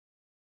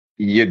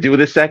 You do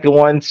the second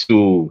one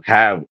to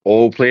have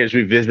old players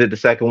revisit the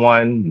second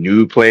one,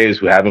 new players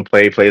who haven't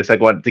played play the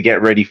second one to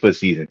get ready for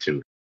season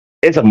two.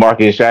 It's a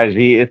marketing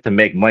strategy. It's to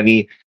make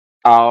money.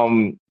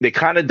 They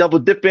kind of double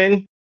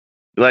dipping,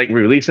 like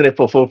releasing it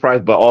for full price,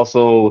 but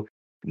also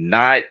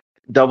not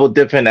double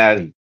dipping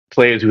as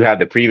players who had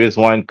the previous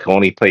one can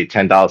only play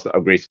 $10 to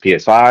upgrade to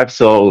PS5.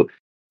 So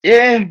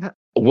yeah,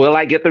 will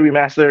I get the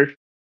remaster?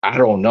 I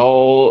don't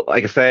know.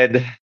 Like I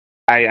said,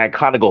 I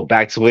kind of go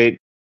back to it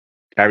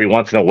every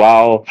once in a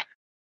while.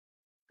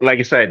 Like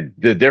I said,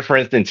 the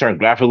difference in terms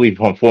graphically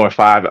from 4 and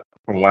 5,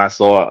 from what I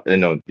saw,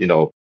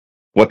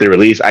 what they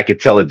released, I could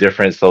tell the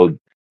difference. So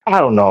I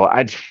don't know.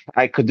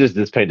 I could just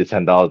pay the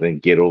 $10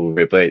 and get over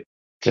it, but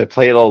to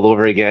play it all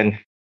over again,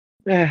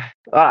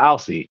 I'll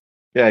see.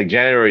 Yeah,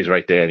 January's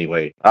right there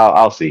anyway.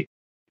 I'll see.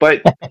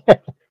 But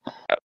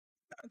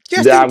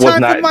Just I in was time for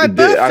not. my I saw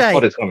birthday.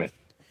 this coming.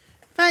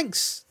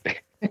 Thanks,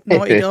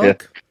 Naughty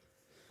Dog.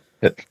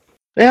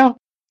 Yeah.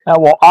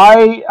 Well,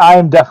 I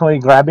am definitely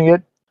grabbing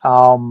it.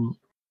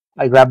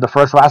 I grabbed the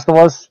first Last of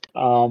Us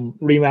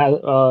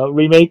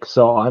remake,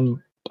 so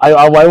I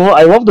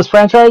love this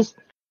franchise.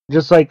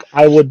 Just like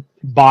I would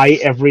buy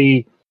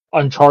every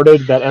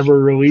Uncharted that ever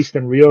released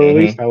and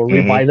re-released, I will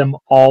rebuy them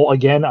all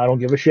again. I don't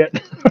give a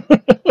shit.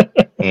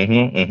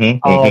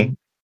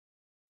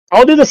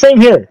 I'll do the same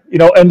here,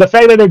 and the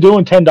fact that they're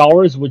doing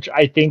 $10, which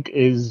I think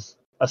is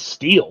a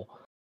steal,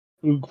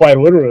 quite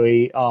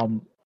literally.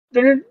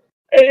 They're,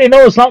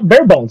 it's not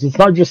bare bones. It's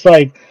not just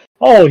like,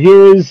 oh,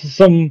 here's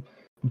some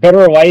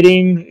better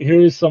lighting,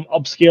 here's some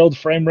upscaled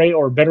frame rate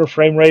or better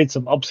frame rate,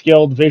 some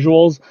upscaled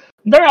visuals.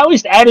 They're at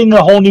least adding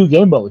a whole new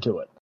game mode to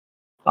it.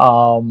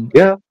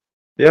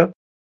 Yeah.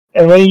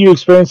 And letting you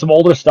experience some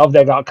older stuff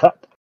that got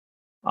cut.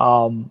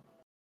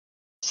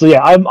 So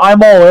yeah, I'm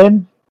all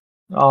in.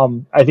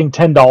 I think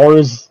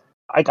 $10.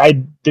 I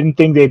didn't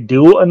think they'd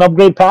do an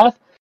upgrade path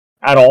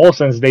at all,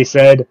 since they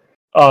said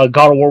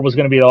God of War was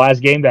going to be the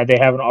last game that they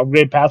have an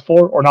upgrade path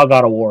for, or not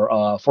God of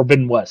War,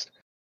 Forbidden West.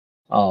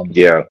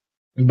 Yeah.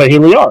 But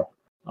here we are.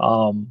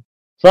 So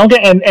I'm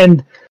getting,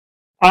 and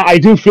I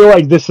do feel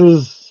like this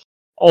is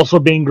also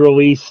being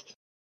released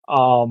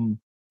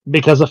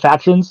because of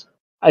factions.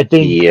 I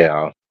think.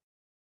 Yeah.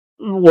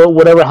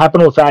 Whatever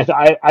happened with factions,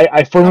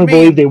 I firmly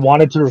believe they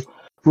wanted to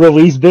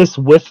release this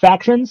with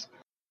factions,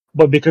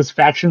 but because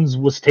factions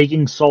was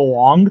taking so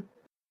long,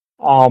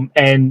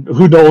 and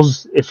who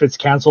knows if it's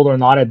canceled or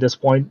not at this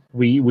point,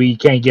 we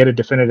can't get a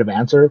definitive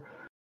answer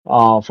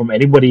from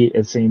anybody,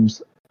 it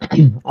seems.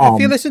 If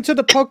you listen to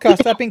the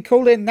podcast, I've been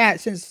calling that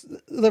since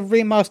the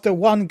Remaster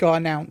 1 got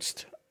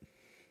announced.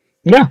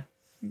 Yeah.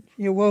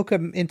 You're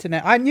welcome,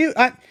 Internet. I knew...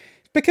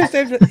 because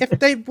if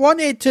they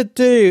wanted to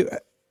do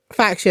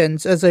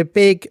factions as a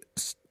big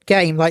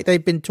game like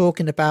they've been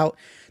talking about,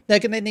 they're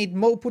going to need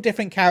multiple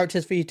different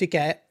characters for you to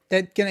get.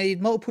 They're going to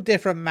need multiple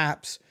different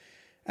maps.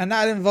 And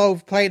that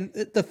involves playing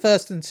the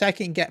first and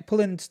second game,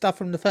 pulling stuff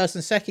from the first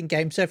and second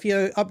game. So if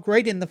you're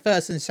upgrading the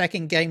first and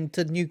second game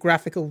to new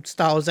graphical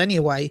styles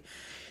anyway,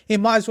 you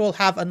might as well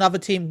have another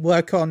team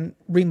work on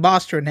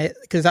remastering it,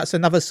 because that's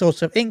another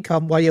source of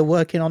income while you're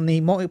working on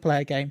the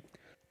multiplayer game.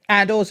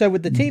 And also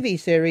with the TV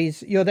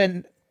series, you've got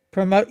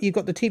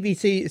the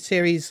TV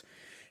series.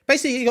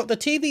 Basically, you got the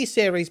TV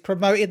series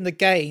promoting the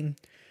game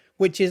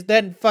which is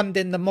then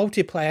funding the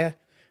multiplayer,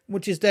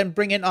 which is then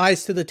bringing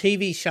eyes to the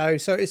TV show.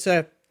 So it's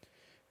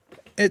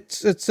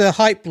a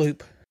hype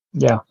loop.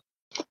 Yeah.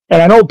 And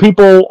I know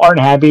people aren't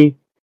happy.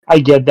 I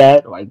get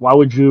that. Like, why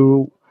would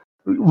you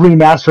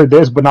remaster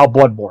this but not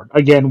Bloodborne?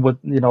 Again,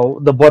 with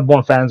the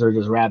Bloodborne fans are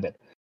just rabid.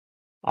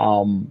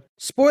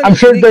 Spoilers, I'm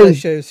sure legal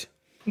issues.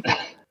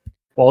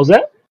 What was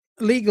that?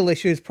 Legal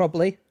issues,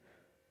 probably.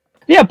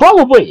 Yeah,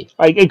 probably.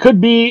 Like, it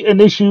could be an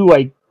issue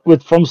like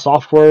with From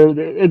Software.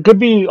 It could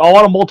be a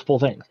lot of multiple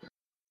things.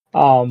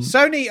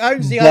 Sony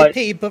owns the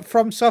IP, but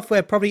From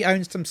Software probably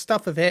owns some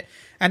stuff of it,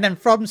 and then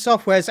From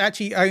Software is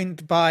actually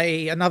owned by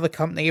another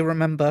company.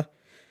 Remember,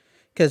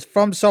 because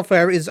From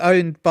Software is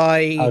owned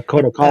by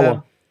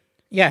Kodakawa.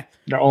 Yeah,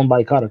 they're owned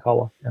by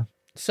Kodakawa. Yeah.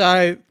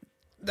 So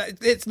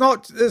it's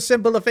not a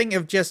simple thing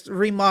of just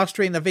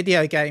remastering the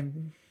video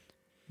game.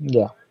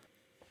 Yeah.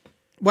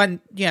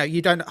 When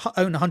you don't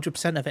own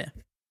 100% of it.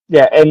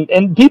 Yeah,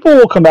 and people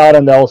will come out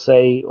and they'll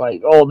say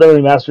like, "Oh, they're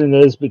remastering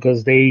this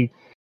because they're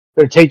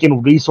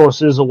taking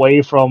resources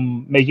away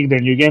from making their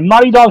new game."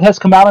 Naughty Dog has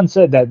come out and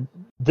said that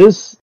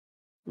this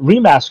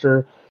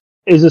remaster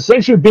is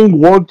essentially being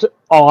worked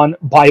on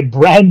by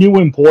brand new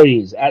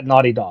employees at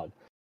Naughty Dog.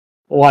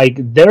 Like,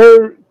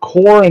 their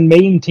core and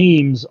main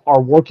teams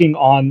are working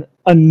on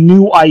a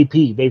new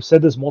IP. They've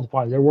said this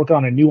multiple times. They're working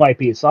on a new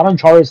IP. It's not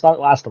Uncharted, it's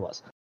not Last of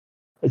Us.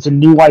 It's a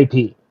new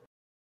IP.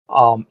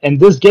 And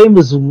this game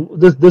this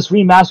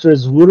remaster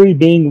is literally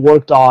being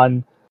worked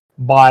on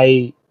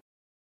by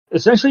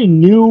essentially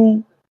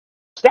new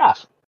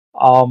staff.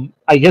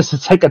 I guess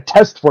it's like a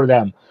test for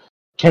them.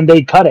 Can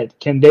they cut it?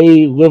 Can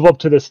they live up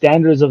to the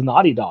standards of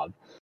Naughty Dog?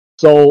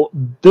 So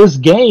this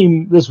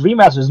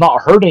remaster is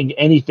not hurting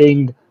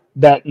anything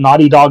that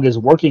Naughty Dog is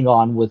working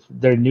on with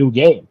their new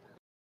game.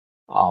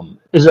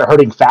 Is it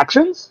hurting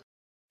factions?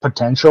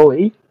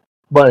 Potentially.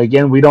 But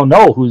again, we don't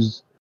know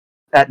who's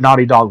at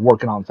Naughty Dog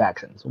working on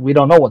factions. We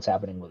don't know what's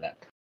happening with that.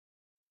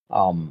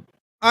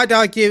 I'd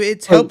argue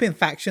it's helping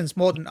factions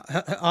more than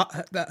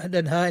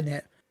hurting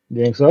it.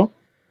 You think so?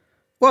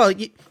 Well,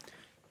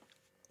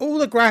 all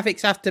the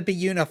graphics have to be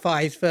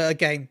unified for a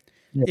game.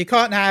 Yeah. You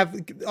can't have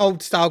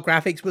old style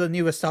graphics with a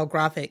newer style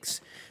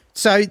graphics.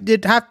 So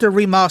you'd have to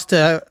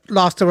remaster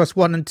Last of Us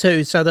 1 and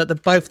 2 so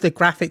that both the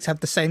graphics have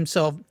the same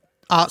sort of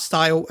art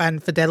style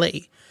and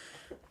fidelity.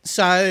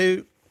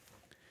 So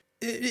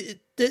it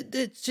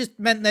just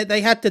meant that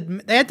they had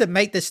to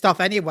make this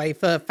stuff anyway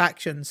for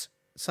factions.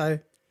 So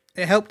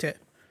it helped it.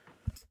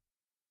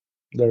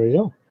 There you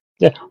go.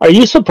 Yeah. Are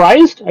you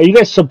surprised? Are you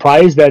guys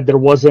surprised that there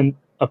wasn't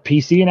a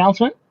PC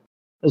announcement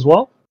as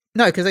well?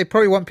 No, because they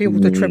probably want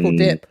people to triple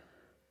dip.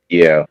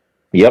 Yeah.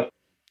 Yep.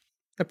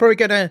 They're probably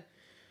going to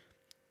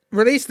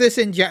release this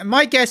in January.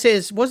 My guess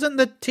is, wasn't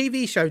the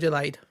TV show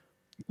delayed?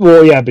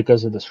 Well, yeah,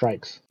 because of the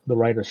strikes, the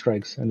writer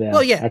strikes, and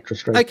the actor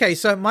strikes. Okay,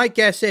 so my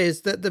guess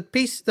is that the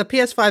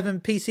PS5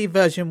 and PC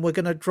version were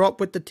going to drop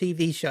with the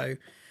TV show,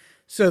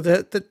 so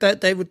that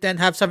they would then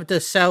have something to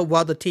sell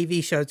while the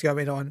TV show's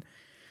going on.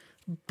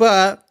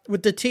 But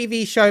with the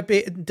TV show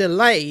being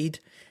delayed,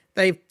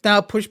 they've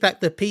now pushed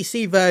back the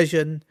PC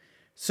version,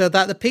 so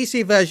that the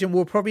PC version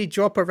will probably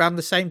drop around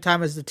the same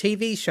time as the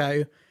TV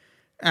show,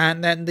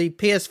 and then the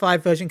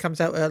PS5 version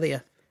comes out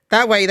earlier.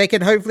 That way, they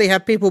can hopefully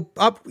have people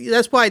up.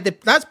 That's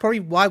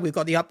probably why we've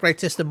got the upgrade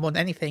system more than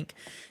anything.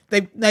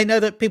 They know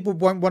that people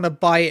won't want to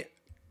buy it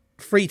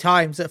 3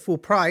 times at full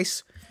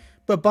price,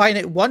 but buying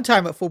it one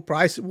time at full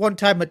price, one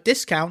time at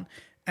discount,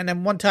 and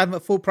then one time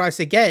at full price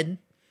again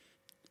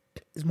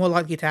is more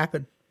likely to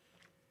happen.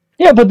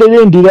 Yeah, but they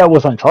didn't do that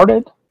with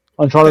Uncharted.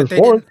 Uncharted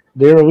 4,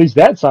 they released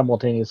that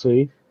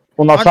simultaneously.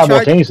 Well, not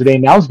simultaneously. They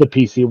announced the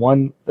PC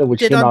one, which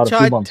came out a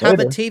few months later.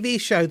 Did Uncharted have a TV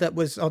show that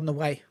was on the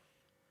way?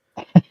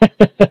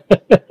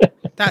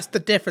 That's the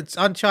difference.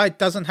 Unchained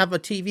doesn't have a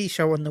TV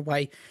show on the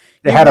way.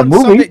 They had a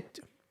movie.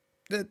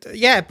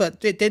 Yeah,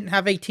 but it didn't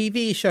have a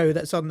TV show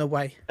that's on the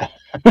way.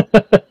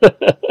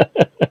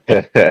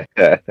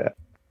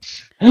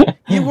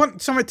 You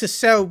want something to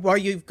sell while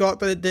you've got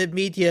the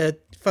media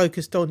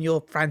focused on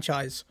your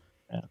franchise.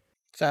 Yeah.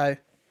 So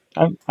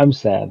I'm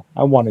sad.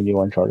 I want a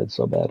new Uncharted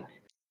so bad.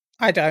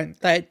 I don't.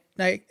 They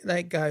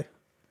go.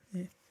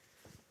 Yeah.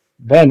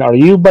 Ben, are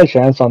you by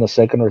chance on the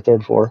 2nd or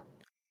 3rd floor?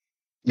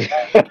 No,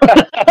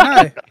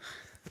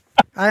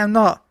 I am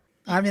not.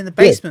 I'm in the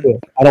basement.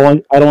 Good. I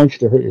don't want you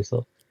to hurt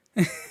yourself.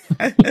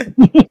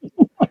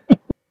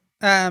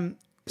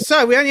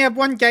 So we only have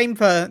one game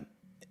for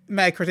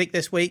Metacritic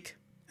this week,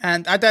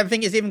 and I don't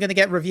think it's even going to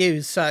get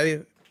reviews.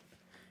 So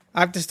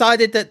I've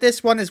decided that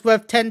this one is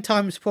worth 10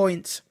 times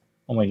points.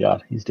 Oh my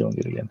god, he's doing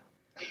it again.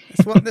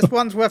 This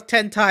one's worth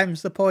 10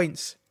 times the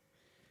points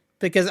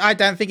because I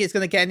don't think it's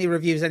going to get any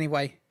reviews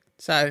anyway.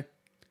 So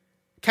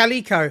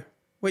Calico,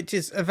 which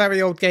is a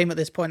very old game at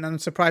this point, and I'm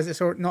surprised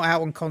it's not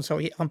out on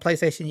console on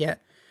PlayStation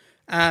yet.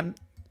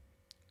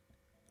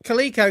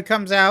 Calico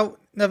comes out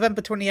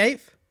November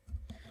 28th.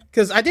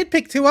 Because I did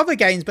pick 2 other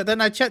games, but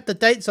then I checked the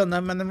dates on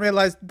them and then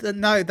realised that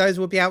no, those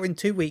will be out in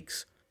 2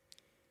 weeks.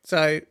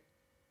 So,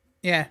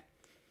 yeah.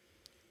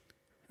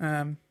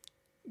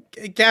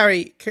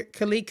 Gary,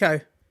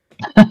 Kaliko.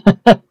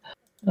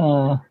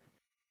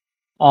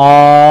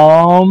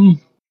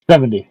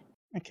 70.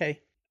 Okay.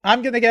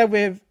 I'm going to go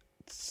with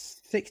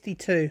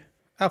 62.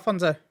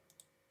 Alfonso.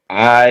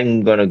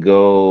 I'm gonna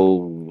go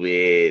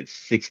with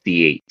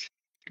 68.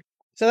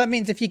 So that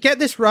means if you get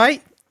this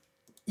right,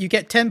 you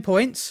get 10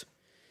 points.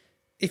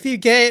 If you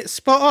get it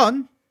spot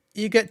on,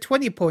 you get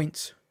 20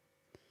 points.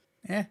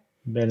 Yeah.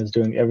 Ben is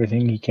doing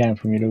everything he can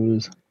for me to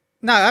lose.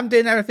 No, I'm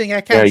doing everything I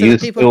Yeah, can so you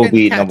that people still can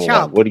be catch number one.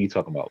 up. What are you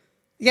talking about?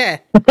 Yeah.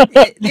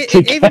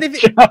 To Even if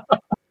catch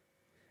up.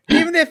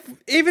 even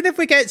if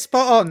we get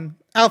spot on,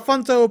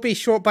 Alfonso will be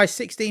short by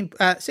 16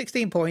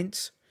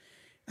 points,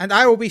 and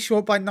I will be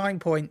short by 9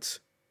 points.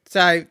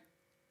 So,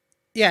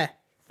 yeah.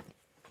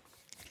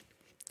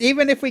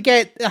 Even if we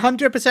get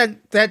 100%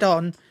 dead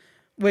on,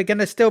 we're going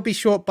to still be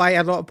short by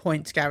a lot of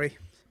points, Gary.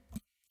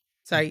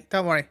 So,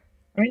 don't worry.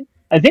 I mean,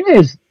 I think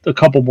there's a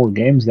couple more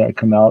games that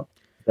come out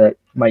that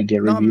might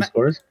get Not review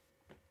scores.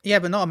 Yeah,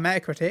 but not a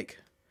Metacritic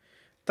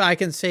that I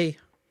can see.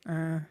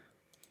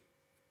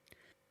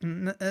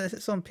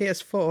 It's on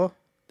PS4.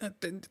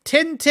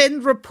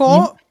 Tintin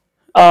Report.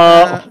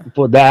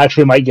 But that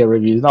actually might get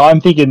reviews. No,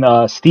 I'm thinking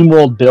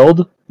SteamWorld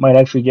Build might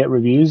actually get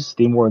reviews.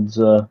 SteamWorld's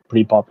a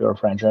pretty popular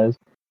franchise.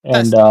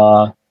 And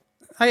Oh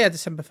yeah,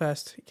 December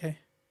 1st. Okay.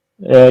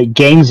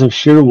 Gangs of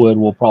Sherwood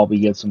will probably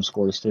get some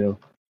scores too.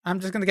 I'm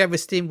just going to go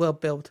with SteamWorld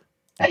Build.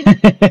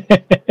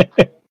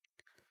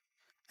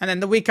 And then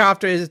the week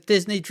after is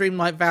Disney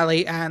Dreamlight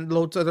Valley and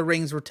Lords of the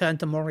Rings Return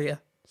to Moria.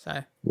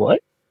 So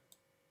What?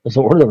 Is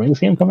the Lord of the Rings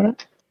game coming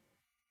out?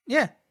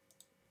 yeah.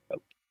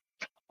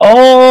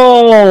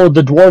 Oh,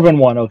 the Dwarven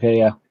one. Okay,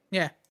 yeah.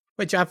 Yeah.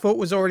 Which I thought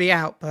was already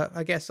out, but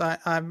I guess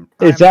I'm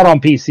It's out on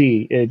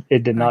PC.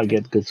 It did not Okay.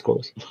 get good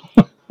scores.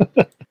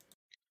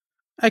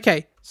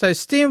 Okay, so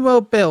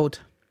SteamWorld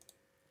Build.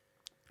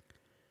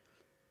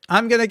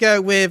 I'm going to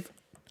go with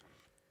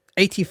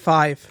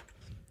 85.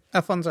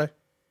 Alfonso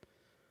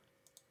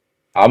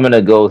I'm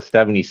gonna go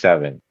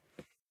 77.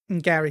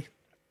 and Gary.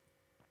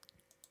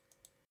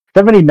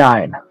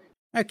 79.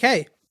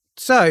 Okay,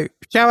 so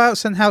shout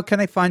outs and how can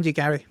I find you,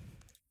 Gary?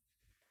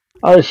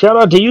 Shout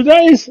out to you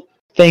guys.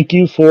 Thank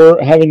you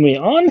for having me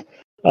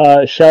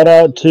on. Shout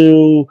out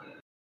to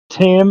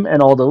Tim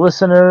and all the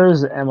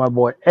listeners and my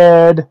boy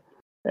Ed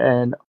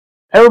and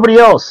everybody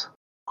else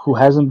who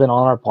hasn't been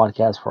on our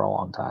podcast for a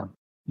long time.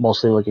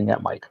 Mostly looking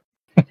at Mike.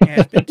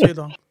 Yeah, it's been too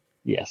long.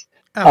 Yes.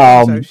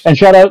 Alfonso, And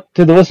shout out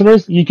to the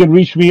listeners. You can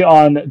reach me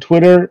on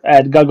Twitter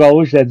at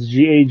Gagaush. That's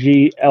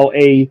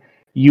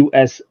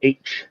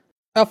GAGLAUSH.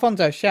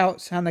 Alfonso,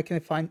 shouts. How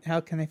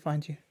can they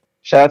find you?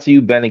 Shout out to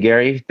you, Ben and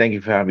Gary. Thank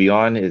you for having me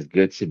on. It's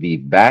good to be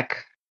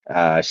back.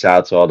 Shout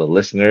out to all the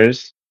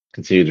listeners.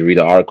 Continue to read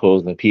the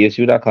articles on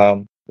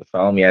psu.com.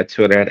 Follow me at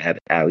Twitter at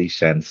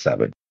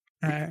AliShen7.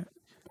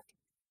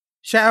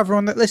 Shout out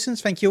everyone that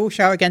listens. Thank you all.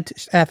 Shout again.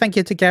 Thank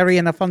you to Gary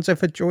and Alfonso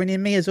for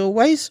joining me as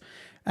always.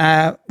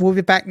 We'll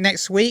be back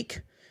next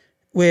week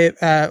with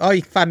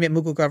you can find me at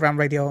Moogle Go Around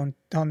Radio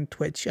on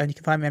Twitch, and you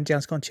can find me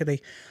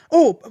MD_Chili.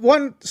 Oh,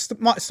 one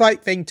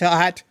slight thing to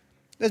add.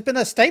 There's been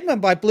a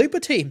statement by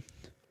Bloober Team.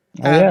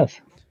 Yes.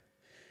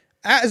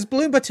 As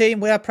Bloober Team,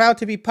 we are proud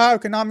to be part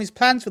of Konami's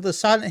plans for the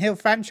Silent Hill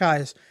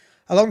franchise.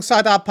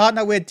 Alongside our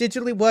partner, we're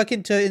digitally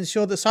working to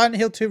ensure the Silent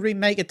Hill 2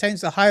 remake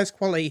attains the highest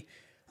quality.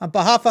 On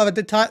behalf of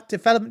the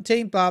development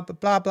team, blah,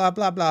 blah, blah,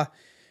 blah, blah,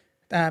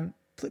 blah.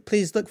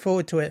 Please look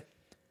forward to it.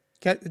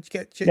 Check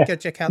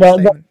out the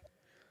statement.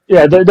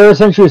 Yeah, they're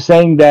essentially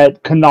saying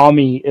that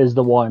Konami is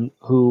the one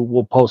who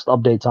will post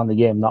updates on the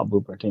game, not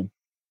Bloober Team.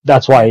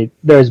 That's why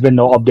there's been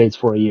no updates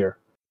for a year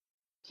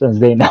since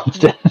they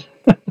announced it.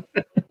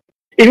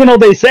 Even though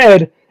they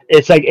said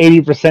it's like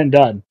 80%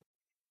 done.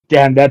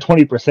 Damn, that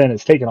 20%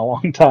 is taking a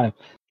long time.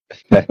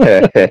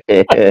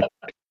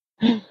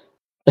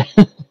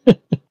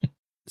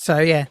 So,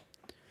 yeah.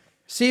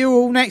 See you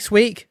all next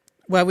week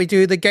where we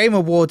do the Game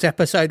Awards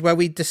episode where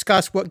we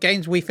discuss what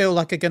games we feel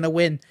like are going to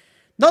win.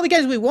 Not the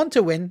games we want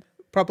to win,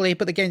 probably,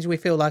 but the games we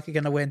feel like are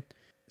going to win.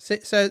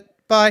 So,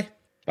 bye.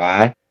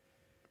 Bye.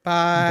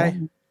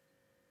 Bye.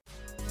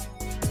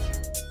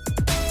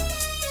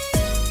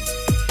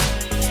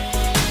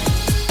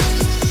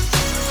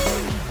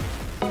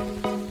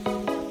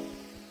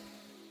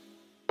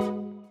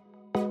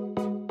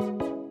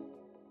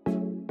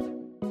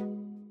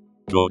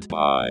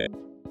 Goodbye.